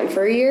in the van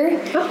for a year.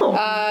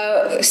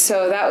 Oh.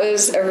 So that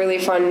was a really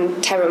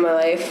fun time of my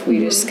life. We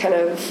just kind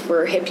of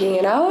were hippieing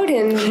it out,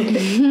 and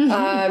me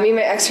and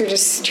my ex were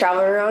just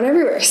traveling around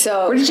everywhere.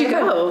 So Where did you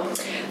go?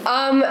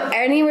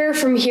 Anywhere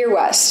from here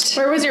west.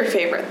 Where was your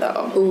favorite,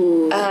 though?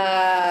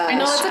 I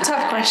know that's a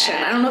tough question.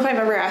 I don't know if I've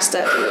ever asked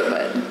that to you,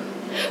 but...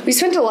 We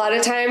spent a lot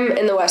of time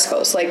in the West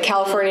Coast, like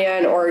California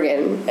and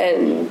Oregon,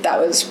 and that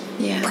was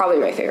probably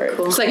my favorite.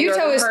 It's like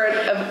Utah was part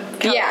of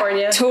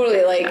California. Yeah,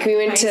 totally. Like we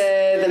went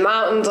to the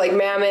mountains, like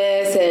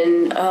Mammoth,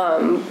 and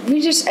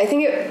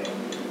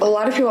a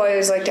lot of people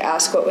always like to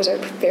ask what was our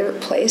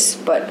favorite place,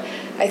 but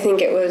I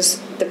think it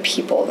was the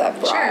people that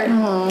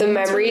brought the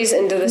memories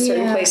into the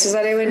certain places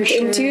that I went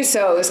into.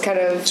 So it was kind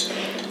of,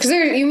 because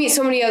you meet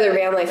so many other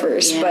van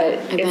lifers, but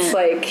it's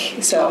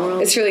it's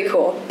really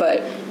cool.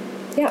 But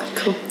yeah,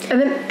 cool. And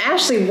then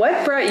Ashley,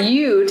 what brought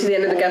you to the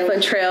end of the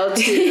Gunflint Trail to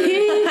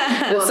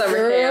the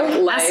summer camp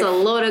life? That's a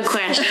loaded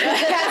question.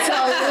 That's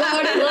a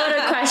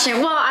loaded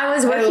question. Well, I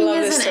was working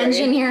as an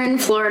engineer in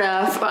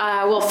Florida.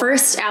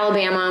 First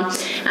Alabama,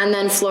 and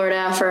then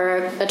Florida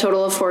for a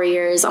total of 4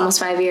 years, almost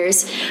 5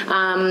 years.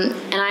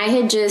 And I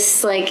had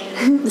just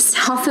the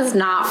South is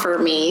not for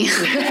me.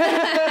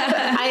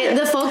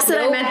 The folks that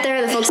I met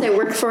there, the folks I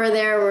worked for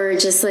there, were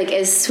just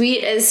as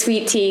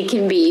sweet tea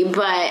can be,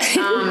 but.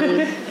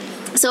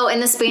 So in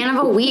the span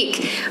of a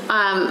week,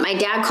 my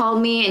dad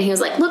called me and he was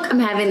like, look, I'm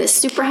having this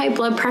super high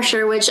blood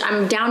pressure, which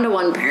I'm down to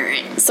one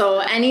parent. So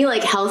any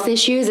health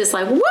issues, it's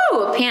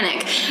whoa,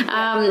 panic.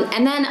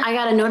 And then I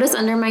got a notice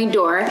under my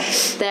door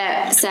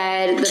that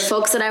said the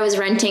folks that I was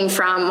renting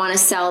from want to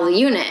sell the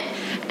unit.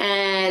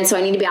 And so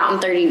I need to be out in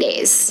 30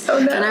 days. Oh,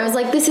 no. And I was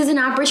like, this is an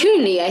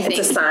opportunity, I think.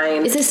 It's a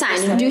sign. It's a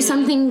sign. Do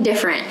something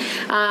different.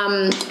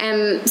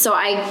 And so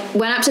I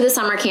went up to the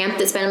summer camp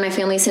that's been in my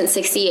family since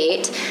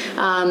 68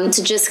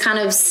 to just kind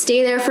of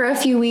stay there for a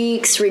few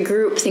weeks,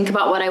 regroup, think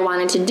about what I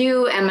wanted to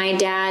do. And my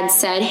dad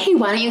said, hey,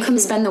 why don't you come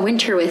spend the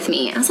winter with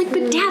me? I was like,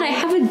 but Dad, I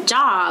have a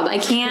job. I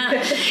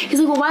can't. He's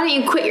like, well, why don't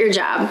you quit your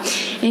job?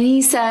 And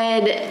he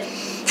said,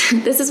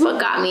 this is what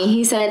got me.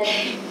 He said,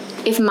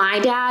 if my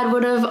dad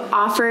would have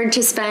offered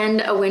to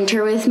spend a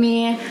winter with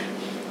me,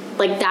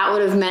 that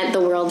would have meant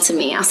the world to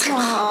me. I was like,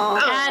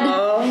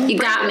 Dad, you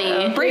got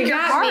me. You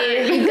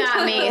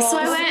got me. So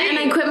I went and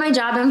I quit my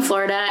job in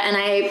Florida, and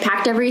I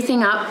packed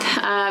everything up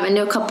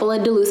into a couple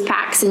of Duluth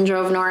packs and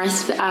drove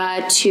north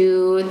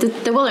to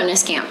the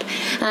wilderness camp.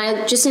 And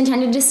I just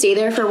intended to stay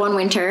there for one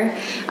winter.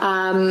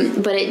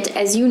 But it,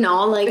 as you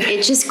know,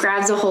 it just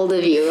grabs a hold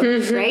of you,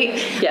 right?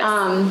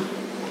 Yes.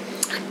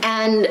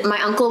 And my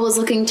uncle was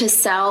looking to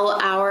sell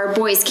our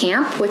boys'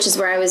 camp, which is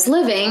where I was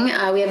living.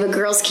 We have a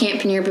girls'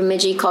 camp near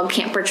Bemidji called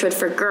Camp Birchwood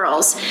for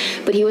girls,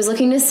 but he was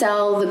looking to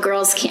sell the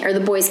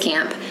the boys'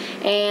 camp.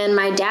 And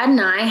my dad and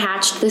I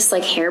hatched this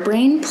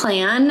harebrained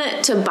plan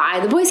to buy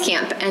the boys'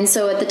 camp. And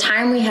so at the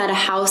time we had a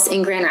house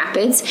in Grand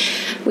Rapids.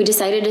 We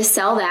decided to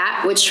sell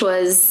that, which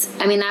was,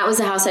 that was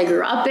the house I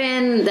grew up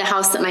in, the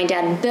house that my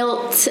dad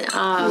built.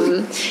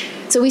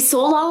 So we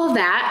sold all of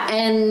that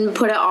and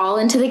put it all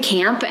into the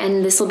camp,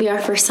 and this will be our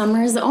first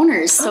summer as the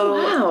owners. So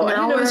wow. I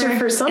didn't know it was your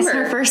first summer. It's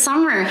our first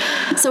summer.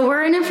 So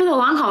we're in it for the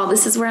long haul.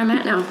 This is where I'm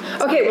at now.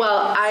 Okay,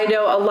 well, I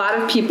know a lot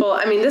of people,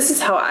 I mean, this is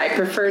how I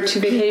prefer to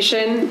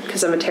vacation,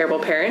 because I'm a terrible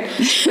parent.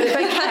 But if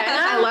I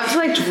can, I love to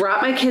like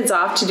drop my kids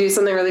off to do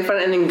something really fun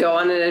and then go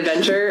on an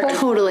adventure.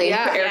 Totally.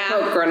 Air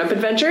quote, grown-up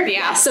adventure.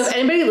 Yeah. So if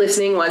anybody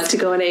listening wants to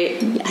go on a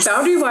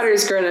Boundary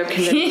Waters grown-up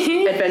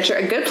adventure,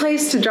 a good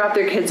place to drop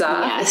their kids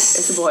off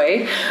as a boy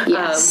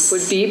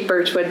would be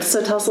Birchwood.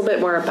 So tell us a little bit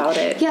more about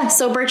it. Yeah,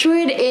 so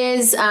Birchwood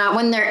is,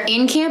 when they're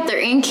in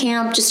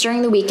camp just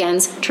during the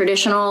weekends,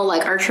 traditional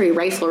like archery,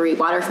 riflery,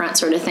 waterfront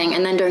sort of thing.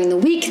 And then during the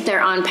week,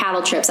 they're on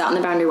paddle trips out in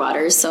the Boundary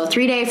Waters. So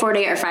 3-day,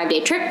 4-day, or 5-day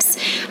trips.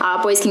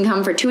 Boys can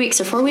come for 2 weeks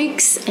or 4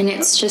 weeks, and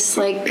it's just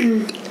like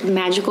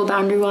magical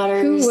Boundary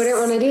Waters. Who wouldn't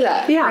want to do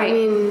that? Yeah. I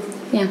mean,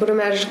 what a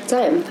magical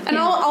time. And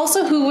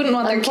also, who wouldn't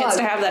want their kids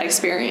to have that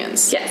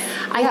experience? Yes.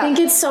 I think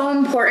it's so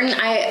important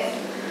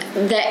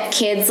that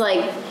kids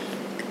like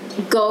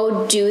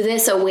go do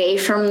this away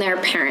from their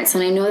parents,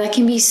 and I know that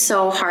can be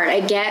so hard. I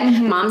get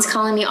moms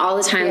calling me all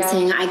the time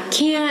saying, I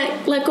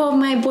can't let go of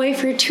my boy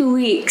for 2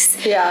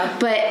 weeks. Yeah.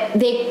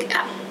 But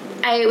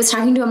I was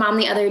talking to a mom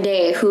the other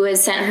day who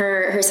has sent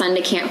her son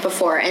to camp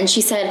before, and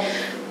she said,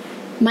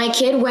 my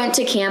kid went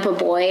to camp a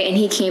boy and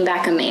he came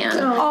back a man.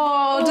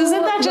 Oh,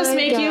 doesn't that just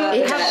make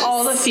you have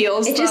all the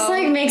feels? It just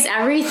like makes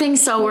everything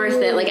so worth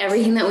it, like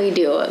everything that we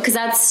do, because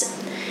that's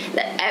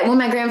when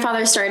my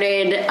grandfather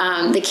started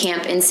the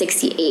camp in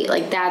 '68.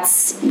 Like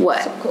that's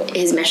what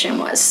his mission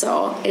was.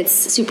 So it's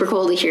super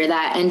cool to hear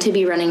that and to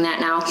be running that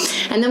now.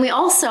 And then we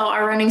also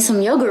are running some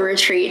yoga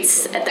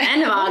retreats at the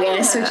end of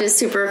August, which is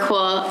super cool.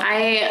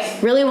 I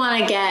really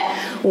want to get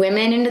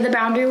women into the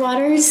Boundary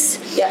Waters,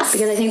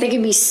 because I think they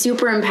can be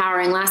super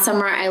empowering. Last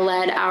summer, I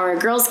led our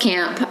girls'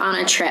 camp on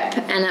a trip,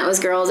 and that was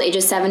girls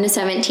ages 7 to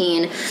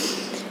 17.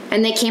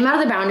 And they came out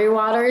of the Boundary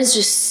Waters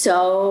just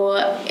so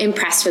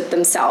impressed with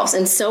themselves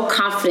and so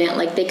confident,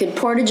 like they could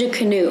portage a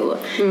canoe.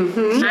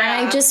 And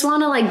I just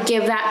want to like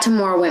give that to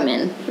more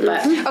women.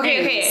 But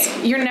okay,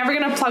 you're never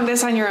gonna plug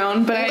this on your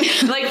own, but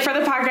like for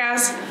the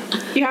podcast,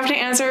 you have to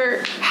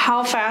answer,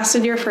 how fast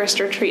did your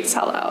first retreat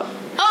sell out?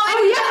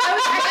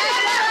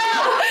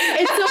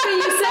 It's so funny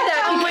you said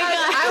that. Oh my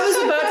God. I was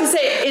about to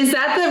say, is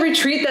that the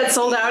retreat that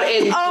sold out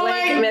in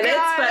blank minutes?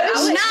 God. But I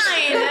was like,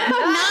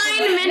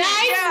 9 minutes.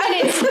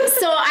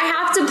 So I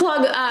have to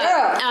plug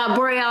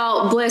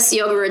Boreal Bliss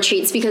Yoga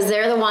Retreats, because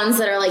they're the ones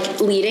that are like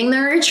leading the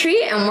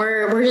retreat, and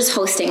we're just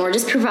hosting. We're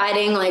just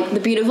providing like the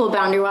beautiful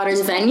Boundary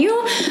Waters venue,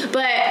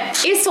 but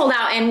it sold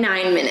out in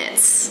 9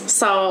 minutes.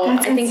 So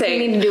I think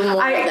we need to do more of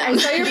that. I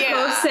saw your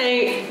post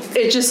saying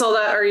it just sold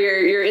out, or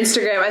your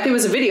Instagram. I think it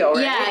was a video,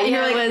 right? Yeah, and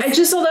you're it like, was. I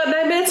just sold out in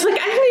 9 minutes. Like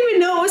I didn't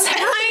even know it was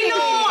happening. I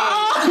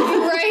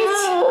know, right?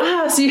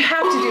 So you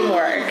have to do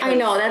more. I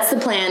know, that's the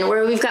plan.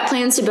 We've got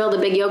plans to build a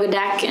big yoga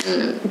deck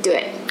and do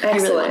it. I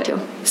really want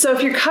to. So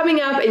if you're coming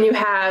up and you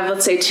have,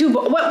 let's say,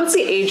 what's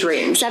the age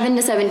range? 7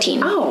 to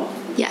 17. Oh.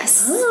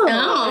 Yes. Oh.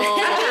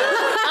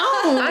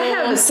 I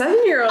have a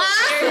 7-year-old.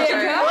 There you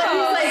go.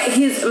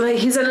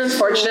 He's an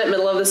unfortunate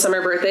middle of the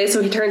summer birthday,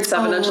 so he turned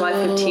 7 on July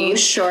 15th.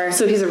 Sure.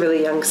 So he's a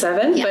really young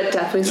 7, but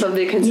definitely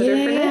something to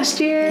consider for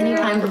next year.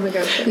 Anytime. Oh my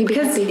gosh.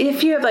 Because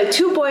if you have like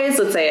 2 boys,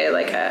 let's say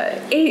like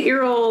a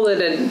 8-year-old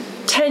and a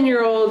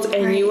 10-year-old,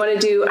 and you want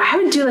to do, I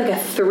would do like a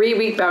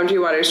 3-week Boundary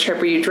Waters trip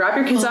where you drop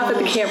your kids off at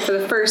the camp for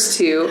the first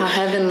 2. How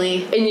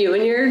heavenly. And you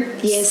and your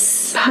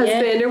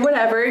husband or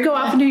whatever go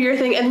off and do your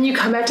thing, and then you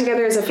come back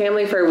together as a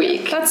family for a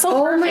week. That's so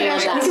perfect. Oh my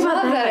gosh, I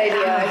love that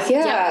idea.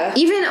 Yeah.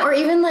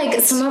 Even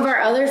like some of our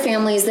other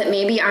families that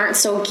maybe aren't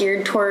so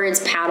geared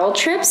towards paddle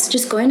trips,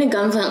 just going to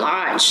Gunflint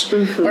Lodge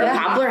or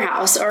Poplar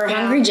House or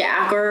Hungry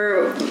Jack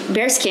or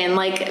Bearskin,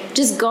 like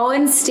just go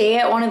and stay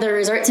at one of the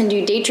resorts and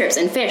do day trips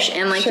and fish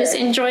and like just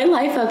enjoy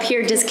life up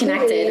here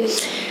disconnected.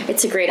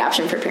 It's a great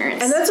option for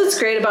parents. And that's what's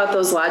great about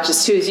those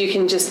lodges too, is you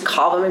can just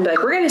call them and be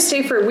like, we're going to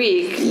stay for a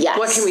week. Yes.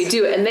 What can we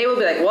do? And they will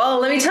be like, well,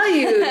 let me tell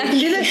you, you can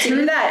do this, you can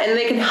do that. And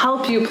they can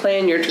help you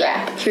plan your trip.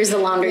 Yeah. Here's the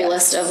laundry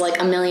list of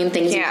like a million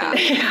things you can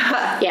do.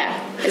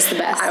 Yeah. It's the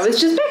best. I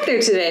was just back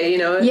there today,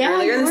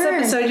 earlier in this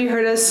episode you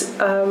heard us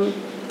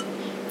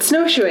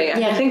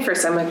snowshoeing. I think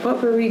first I'm like,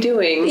 what were we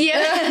doing?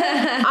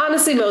 Yeah.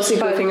 Honestly, mostly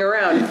goofing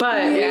around,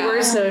 but we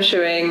were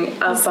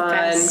snowshoeing up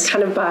on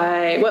kind of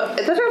by, well,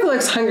 that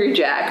overlooks Hungry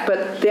Jack,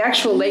 but the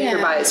actual lake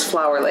nearby is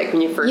Flower Lake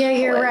when you first pull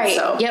you're in, right.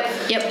 So.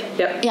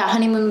 Yep. Yeah,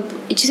 Honeymoon.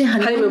 Did you say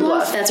Honeymoon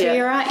Bluff? That's where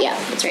you're at? Yeah,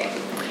 that's right.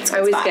 I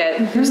always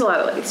get, there's a lot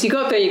of lakes. You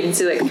go up there, you can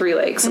see like 3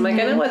 lakes. I'm like,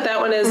 I know what that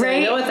one is, and I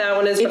know what that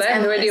one is, but I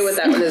have no idea what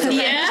that one is. That's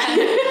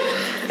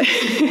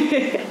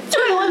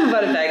what I love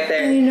about it back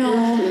there. I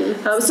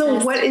know. So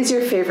what is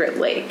your favorite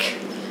lake?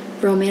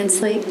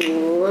 Romance Lake.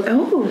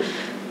 Oh.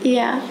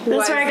 Yeah.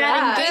 That's where I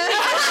got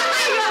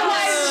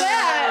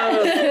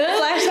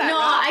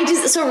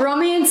So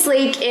Romance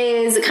Lake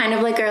is kind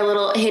of like our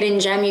little hidden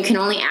gem. You can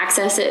only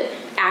access it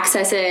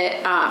access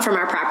it from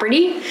our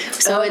property,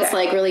 so it's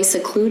like really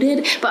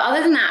secluded. But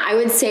other than that, I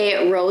would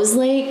say Rose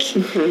Lake.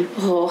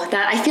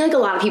 That I feel like a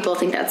lot of people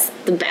think that's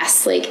the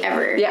best lake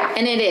ever. Yeah,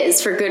 and it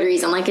is for good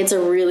reason. Like it's a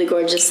really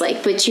gorgeous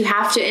lake, but you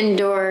have to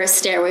endure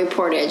stairway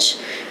portage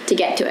to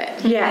get to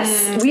it.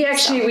 Yes,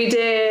 we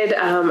did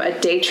a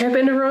day trip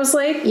into Rose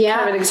Lake. Yeah,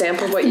 kind of an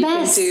example of what you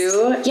can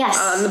do. Yes,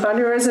 on the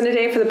Boundary Waters in a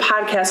day for the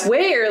podcast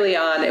way early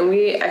on, and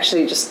we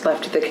actually just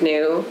left the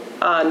canoe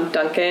on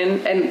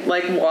Duncan and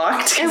like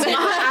walked. I'm not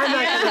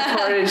going to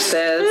portage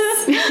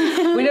this.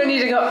 We don't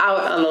need to go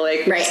out on the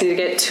lake. We just need to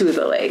get to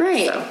the lake.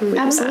 Right. So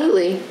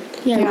absolutely.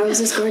 Yeah, Rose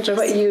is gorgeous.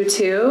 What about you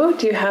two?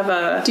 Do you have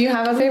a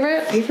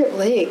favorite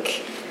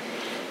lake?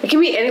 It can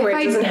be anywhere.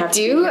 It doesn't have to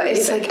be.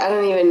 It's like I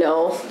don't even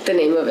know the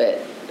name of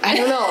it. I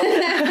don't know.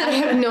 I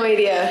have no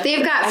idea.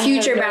 They've got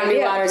future Boundary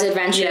Waters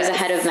adventures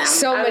ahead of them.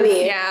 So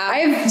many. Yeah.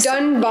 I've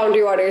done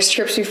Boundary Waters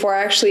trips before.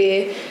 I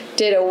actually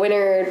did a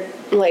winter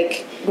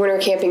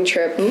camping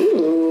trip.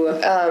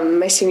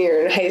 My senior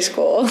year in high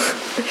school,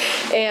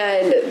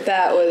 and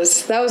that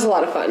was a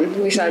lot of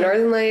fun. We saw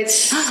Northern Lights,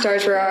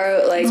 stars were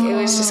out. Like it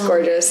was just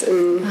gorgeous,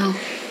 and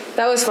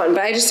that was fun.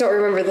 But I just don't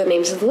remember the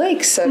names of the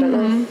lakes, so I don't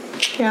know.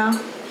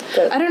 Yeah.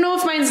 But I don't know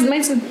if mine's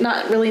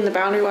not really in the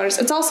Boundary Waters.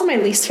 It's also my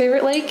least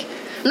favorite lake.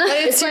 But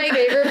it's your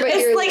favorite, but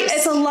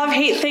it's a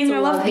love-hate thing. I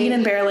love Bean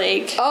and Bear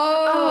Lake.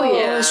 Oh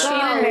yeah.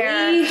 Bean and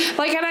Bear.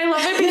 Like, and I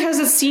love it because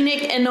it's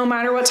scenic and no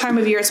matter what time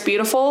of year it's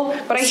beautiful.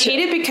 But I hate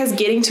it because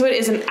getting to it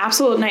is an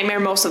absolute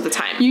nightmare most of the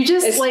time.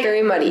 It's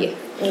very muddy.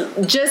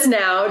 Just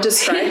now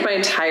described my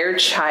entire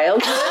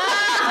childhood.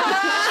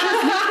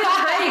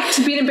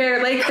 To Bean and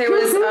Bear Lake, there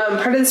was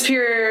part of this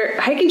pure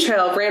hiking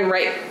trail ran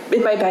right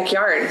in my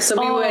backyard. So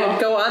we would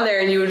go on there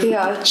and you would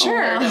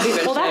sure.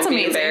 Well, that's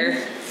amazing.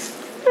 Bear.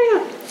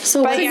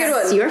 So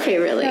what's your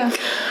favorite lake? Yeah.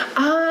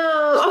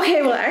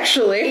 Okay, well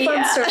actually,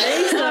 fun story.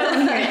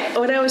 So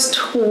when I was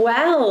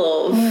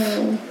 12,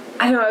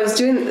 I don't know,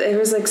 it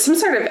was like some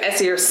sort of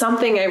essay or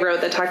something I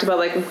wrote that talked about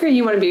like where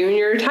you want to be when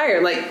you're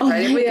retired. Like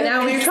write it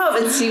now when you're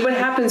 12 and see what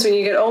happens when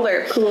you get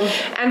older. Cool.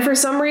 And for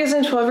some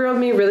reason, 12-year-old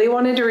me really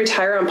wanted to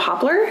retire on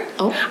Poplar.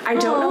 I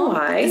don't know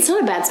why. It's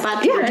not a bad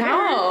spot to retire.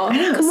 I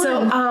know.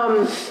 So,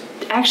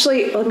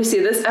 actually, let me see.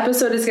 This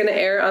episode is going to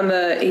air on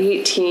the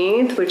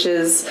 18th, which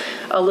is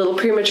a little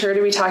premature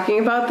to be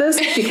talking about this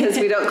because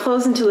we don't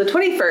close until the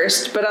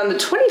 21st. But on the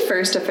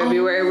 21st of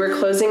February, we're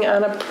closing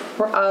on a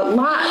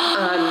lot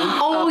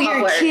on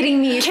you're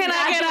kidding me. Can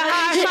I get a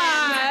high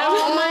five?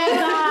 Oh my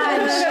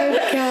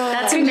gosh.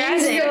 That's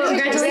amazing.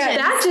 Congratulations.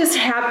 That just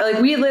happened.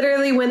 Like, we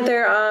literally went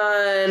there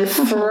on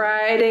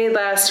Friday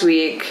last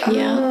week.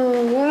 Yeah.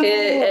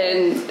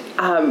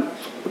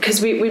 Because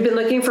we've been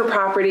looking for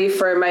property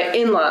for my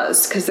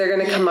in-laws because they're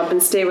going to come up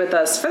and stay with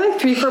us for like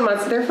 3-4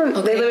 months.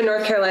 They live in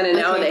North Carolina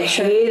now and they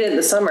hate it in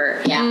the summer.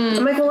 Yeah.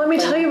 I'm like, well, let me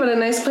tell you about a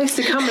nice place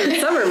to come in the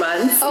summer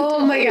months.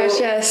 Oh my gosh,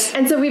 yes.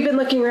 And so we've been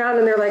looking around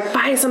and they're like,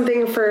 buy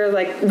something for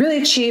like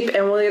really cheap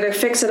and we'll either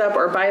fix it up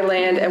or buy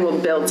land and we'll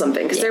build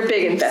something because they're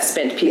big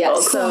investment people.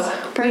 Yes. So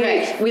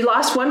perfect. We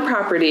lost one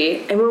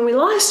property and when we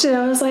lost it,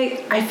 I was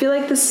like, I feel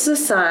like this is a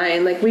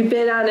sign. Like we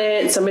bid on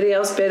it and somebody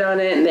else bid on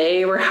it and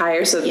they were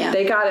higher, so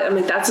they got it. I'm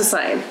like, that's a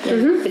sign.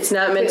 It's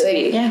not meant to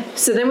be. Yeah.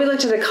 So then we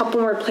looked at a couple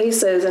more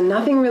places and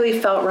nothing really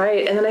felt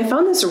right. And then I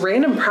found this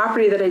random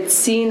property that I'd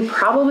seen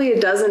probably a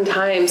dozen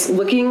times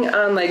looking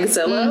on like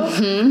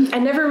Zillow. I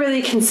never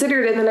really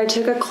considered it. And then I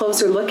took a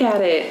closer look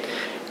at it.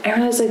 I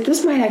realized like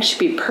this might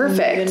actually be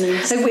perfect.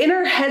 Like in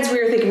our heads,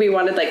 we were thinking we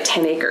wanted like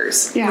 10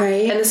 acres. Yeah.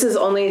 Right. And this is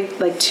only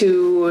like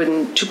 2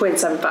 and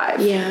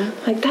 2.75. Yeah.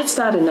 Like that's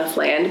not enough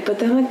land. But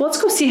then like, well,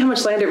 let's go see how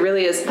much land it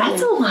really is.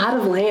 That's a lot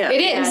of land.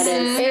 It is.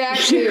 It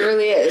actually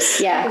really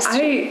is. Yeah.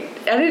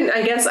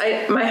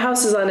 My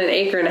house is on 1.5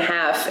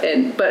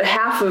 acres, but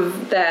half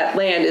of that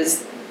land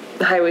is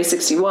Highway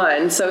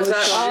 61, so it's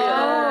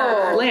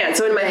not real land.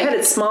 So in my head,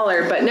 it's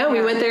smaller. But no,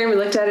 we went there and we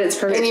looked at it. It's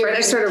perfect. It's right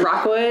next door to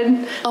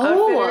Rockwood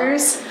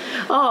Outfitters.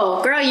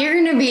 Oh, girl, you're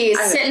gonna be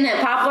sitting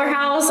at Poplar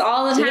House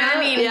all the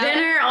time eating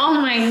dinner. Oh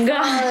my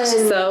gosh.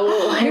 So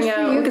we'll hang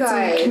out. We'll get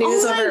some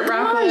canoes over at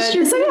Rockwood.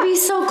 You're gonna be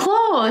so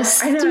close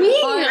to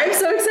me. I'm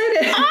so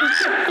excited.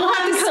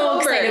 I'm so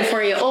excited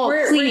for you. Oh,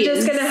 we're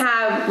just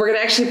we're gonna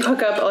actually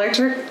hook up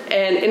electric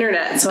and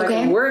internet so I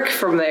can work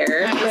from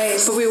there.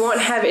 Nice. But we won't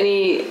have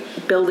any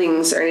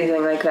buildings or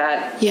anything like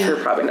that for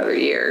probably another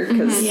year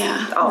because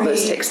all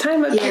this takes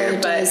time up here.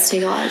 It does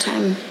take a lot of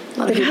time.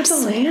 They got the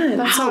land.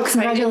 Wow,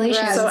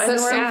 congratulations. So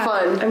That's so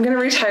fun. I'm gonna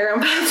retire on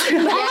Poplar.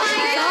 Oh my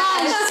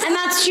gosh! And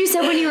that's what you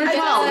said when you were 12.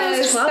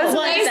 That's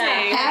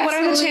amazing. What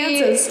are the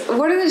chances?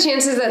 What are the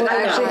chances that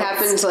actually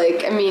happens?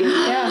 Like, I mean,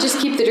 just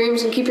keep the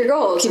dreams and keep your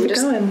goals. Keep it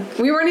going.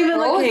 We weren't even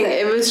looking.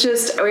 It was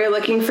just we were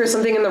looking for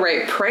something in the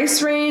right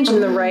price range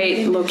and the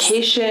right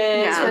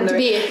location.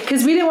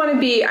 Because we didn't want to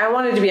be. I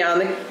wanted to be on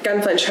the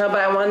Gunflint Trail, but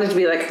I wanted to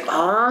be like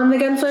on the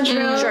Gunflint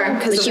Trail. Sure,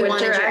 because you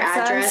wanted your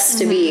address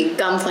to be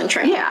Gunflint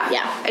Trail.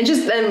 Yeah. And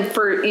just then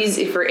for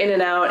in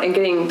and out and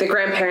getting the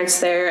grandparents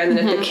there, and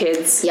then if the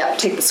kids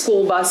take the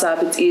school bus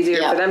up, it's easier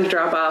for them to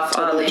drop off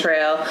on the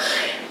trail.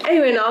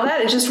 anyway, and all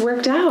that, it just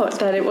worked out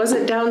that it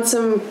wasn't down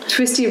some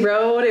twisty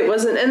road. It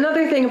wasn't.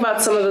 Another thing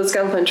about some of those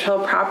Gunflint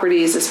Trail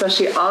properties,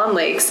 especially on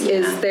lakes,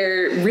 is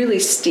they're really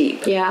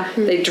steep. Yeah.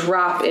 They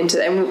drop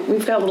into, and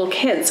we've got little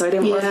kids, so I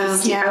didn't want to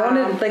steep. I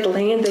wanted like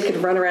land they could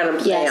run around and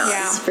play on.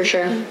 Yes, for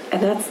sure. And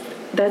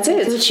that's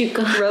it. What you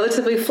got.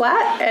 Relatively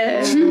flat,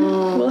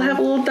 and we'll have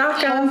a little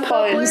dock on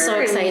Poplar. I'm so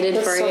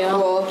excited for you.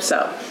 Cool.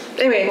 So,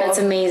 anyway, That's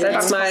amazing.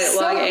 That's my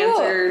long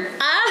answer.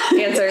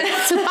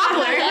 So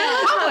Poplar.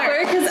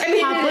 Because I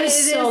mean, Poplar's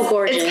so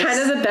gorgeous. It's kind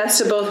of the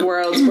best of both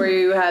worlds, where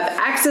you have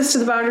access to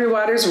the Boundary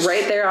Waters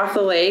right there off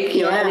the lake.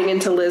 You know, heading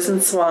into Lisbon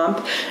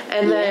Swamp,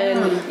 and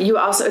then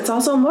it's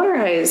also a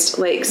motorized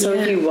lake. So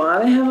if you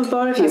want to have a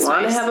boat, if you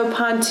want to have a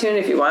pontoon,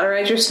 if you want to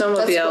ride your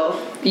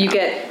snowmobile, you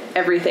get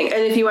everything.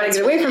 And if you want to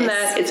get away from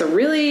that, it's a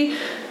really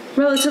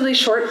relatively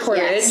short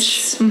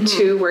portage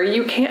to where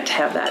you can't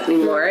have that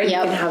anymore. And you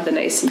can have the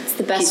nice. It's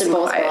the best of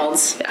both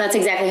worlds. Yeah. That's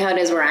exactly how it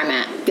is where I'm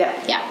at.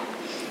 Yeah.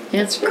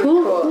 That's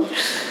cool.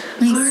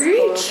 Nice. All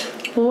right.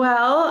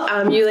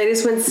 Well, you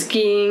ladies went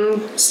skiing,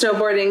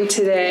 snowboarding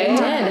today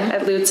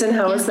at Lutsen.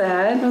 How was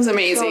that? It was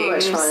amazing. So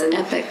much fun.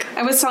 epic.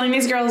 I was telling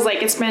these girls,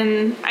 like, it's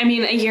been,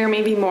 a year,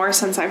 maybe more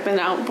since I've been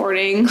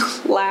outboarding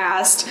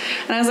last.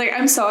 And I was like,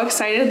 I'm so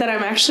excited that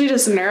I'm actually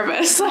just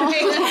nervous.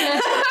 Like,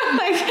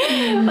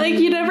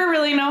 you never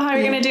really know how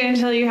you're going to do it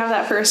until you have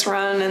that first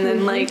run. And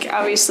then, like,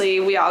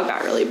 obviously, we all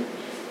got really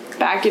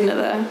back into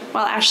the,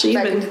 well, Ashley,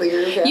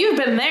 you've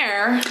been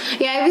there.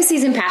 Yeah, I have a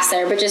season pass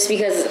there, but just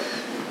because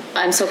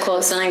I'm so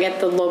close and I get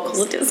the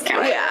locals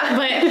discount. Yeah.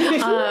 But,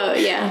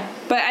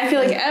 But I feel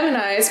like Ev and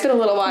I, it's been a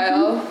little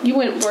while. You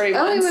went boarding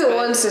once. I only went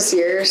once this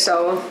year,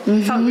 so.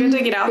 Felt good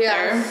to get out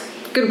there.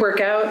 Good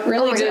workout.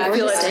 Really good. I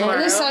feel like tomorrow.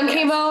 When the sun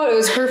came out, it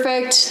was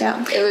perfect.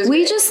 Yeah. It was we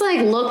great. just like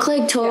look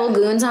like total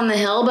goons on the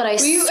hill, but I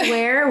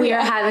swear we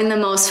are having the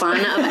most fun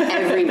of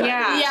everybody.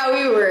 Yeah,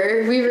 we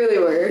were. We really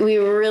were. We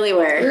really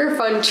were. We were a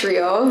fun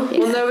trio.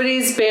 Well,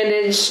 nobody's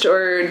bandaged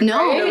or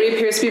nobody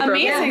appears to be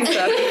broken. Amazing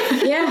stuff.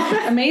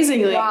 Yeah.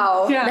 Amazingly.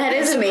 Wow. Yeah. That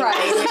is amazing.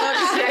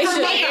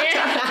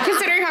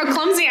 Considering how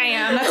clumsy I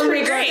am, that's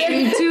pretty great.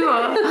 You too.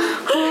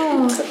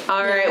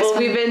 All right. Well,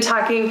 we've been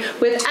talking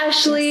with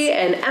Ashley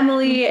and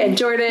Emily and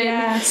Jordan.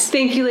 Yes.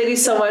 Thank you,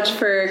 ladies, so much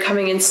for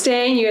coming and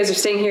staying. You guys are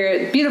staying here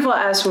at beautiful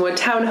Aspenwood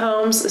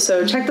Townhomes,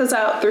 so check those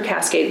out through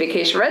Cascade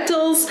Vacation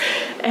Rentals,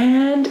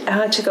 and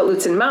check out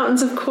Lutsen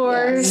Mountains, of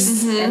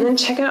course, and then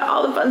check out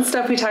all the fun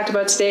stuff we talked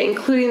about today,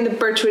 including the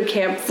Birchwood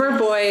Camp for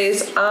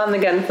boys on the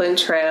Gunflint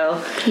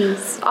Trail.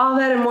 Peace. All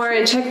that and more,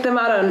 and check them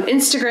out on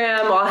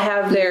Instagram. I'll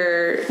have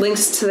their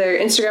links to their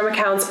Instagram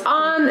accounts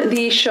on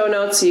the show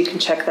notes, so you can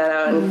check that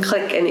out and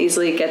click and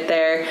easily get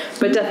there.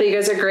 But definitely, you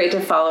guys are great to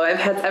follow. I've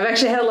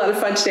actually had a lot of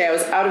fun today. I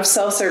was out of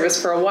cell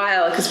service for a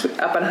while because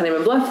up on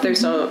Honeyman Bluff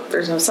there's no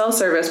cell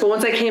service. But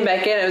once I came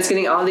back in, I was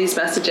getting all these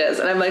messages,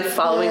 and I'm like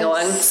following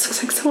along.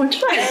 It's like so much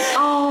fun.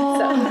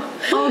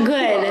 Oh,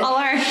 good. All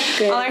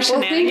our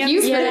shenanigans. Thank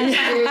you for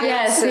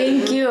Yes,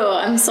 thank you.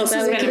 I'm so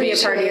glad we could be a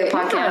part of your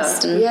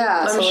podcast. And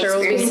I'm sure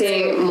we'll be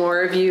seeing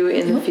more of you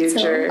in the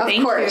future. Of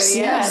course,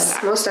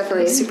 yes, most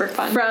definitely. Super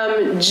fun.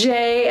 From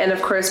Jay and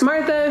of course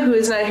Martha, who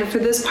is not here for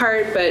this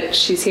part, but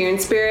she's here in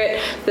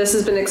spirit. This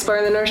has been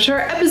Exploring the North Shore,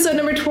 episode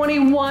number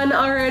 21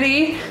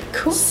 already.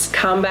 Cool.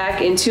 Come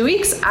back in 2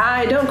 weeks.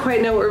 I don't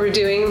quite know what we're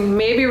doing.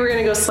 Maybe we're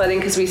gonna go sledding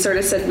because we sort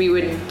of said we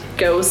would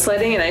go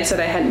sledding, and I said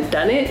I hadn't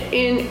done it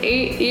in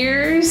 8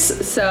 years.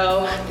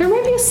 So there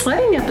might be a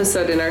sledding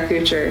episode in our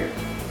future.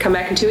 Come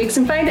back in 2 weeks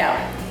and find out.